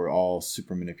how we're all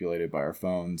super manipulated by our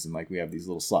phones, and like we have these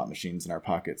little slot machines in our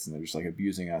pockets and they're just like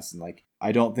abusing us. And like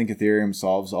I don't think Ethereum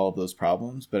solves all of those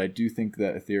problems, but I do think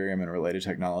that Ethereum and related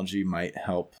technology might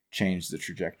help change the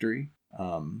trajectory.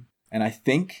 And I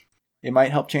think it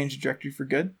might help change the trajectory for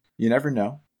good. You never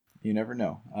know.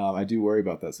 I do worry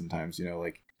about that sometimes.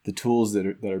 Like the tools that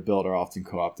are built are often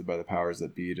co-opted by the powers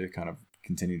that be to kind of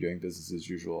continue doing business as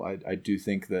usual. I do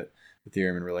think that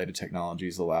Ethereum and related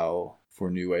technologies allow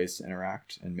for new ways to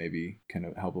interact and maybe kind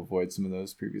of help avoid some of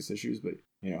those previous issues. But,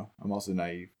 I'm also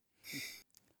naive.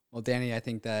 Well, Danny, I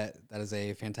think that is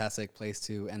a fantastic place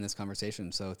to end this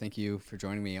conversation. So thank you for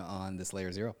joining me on this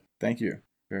Layer Zero. Thank you.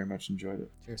 Very much enjoyed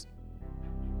it. Cheers.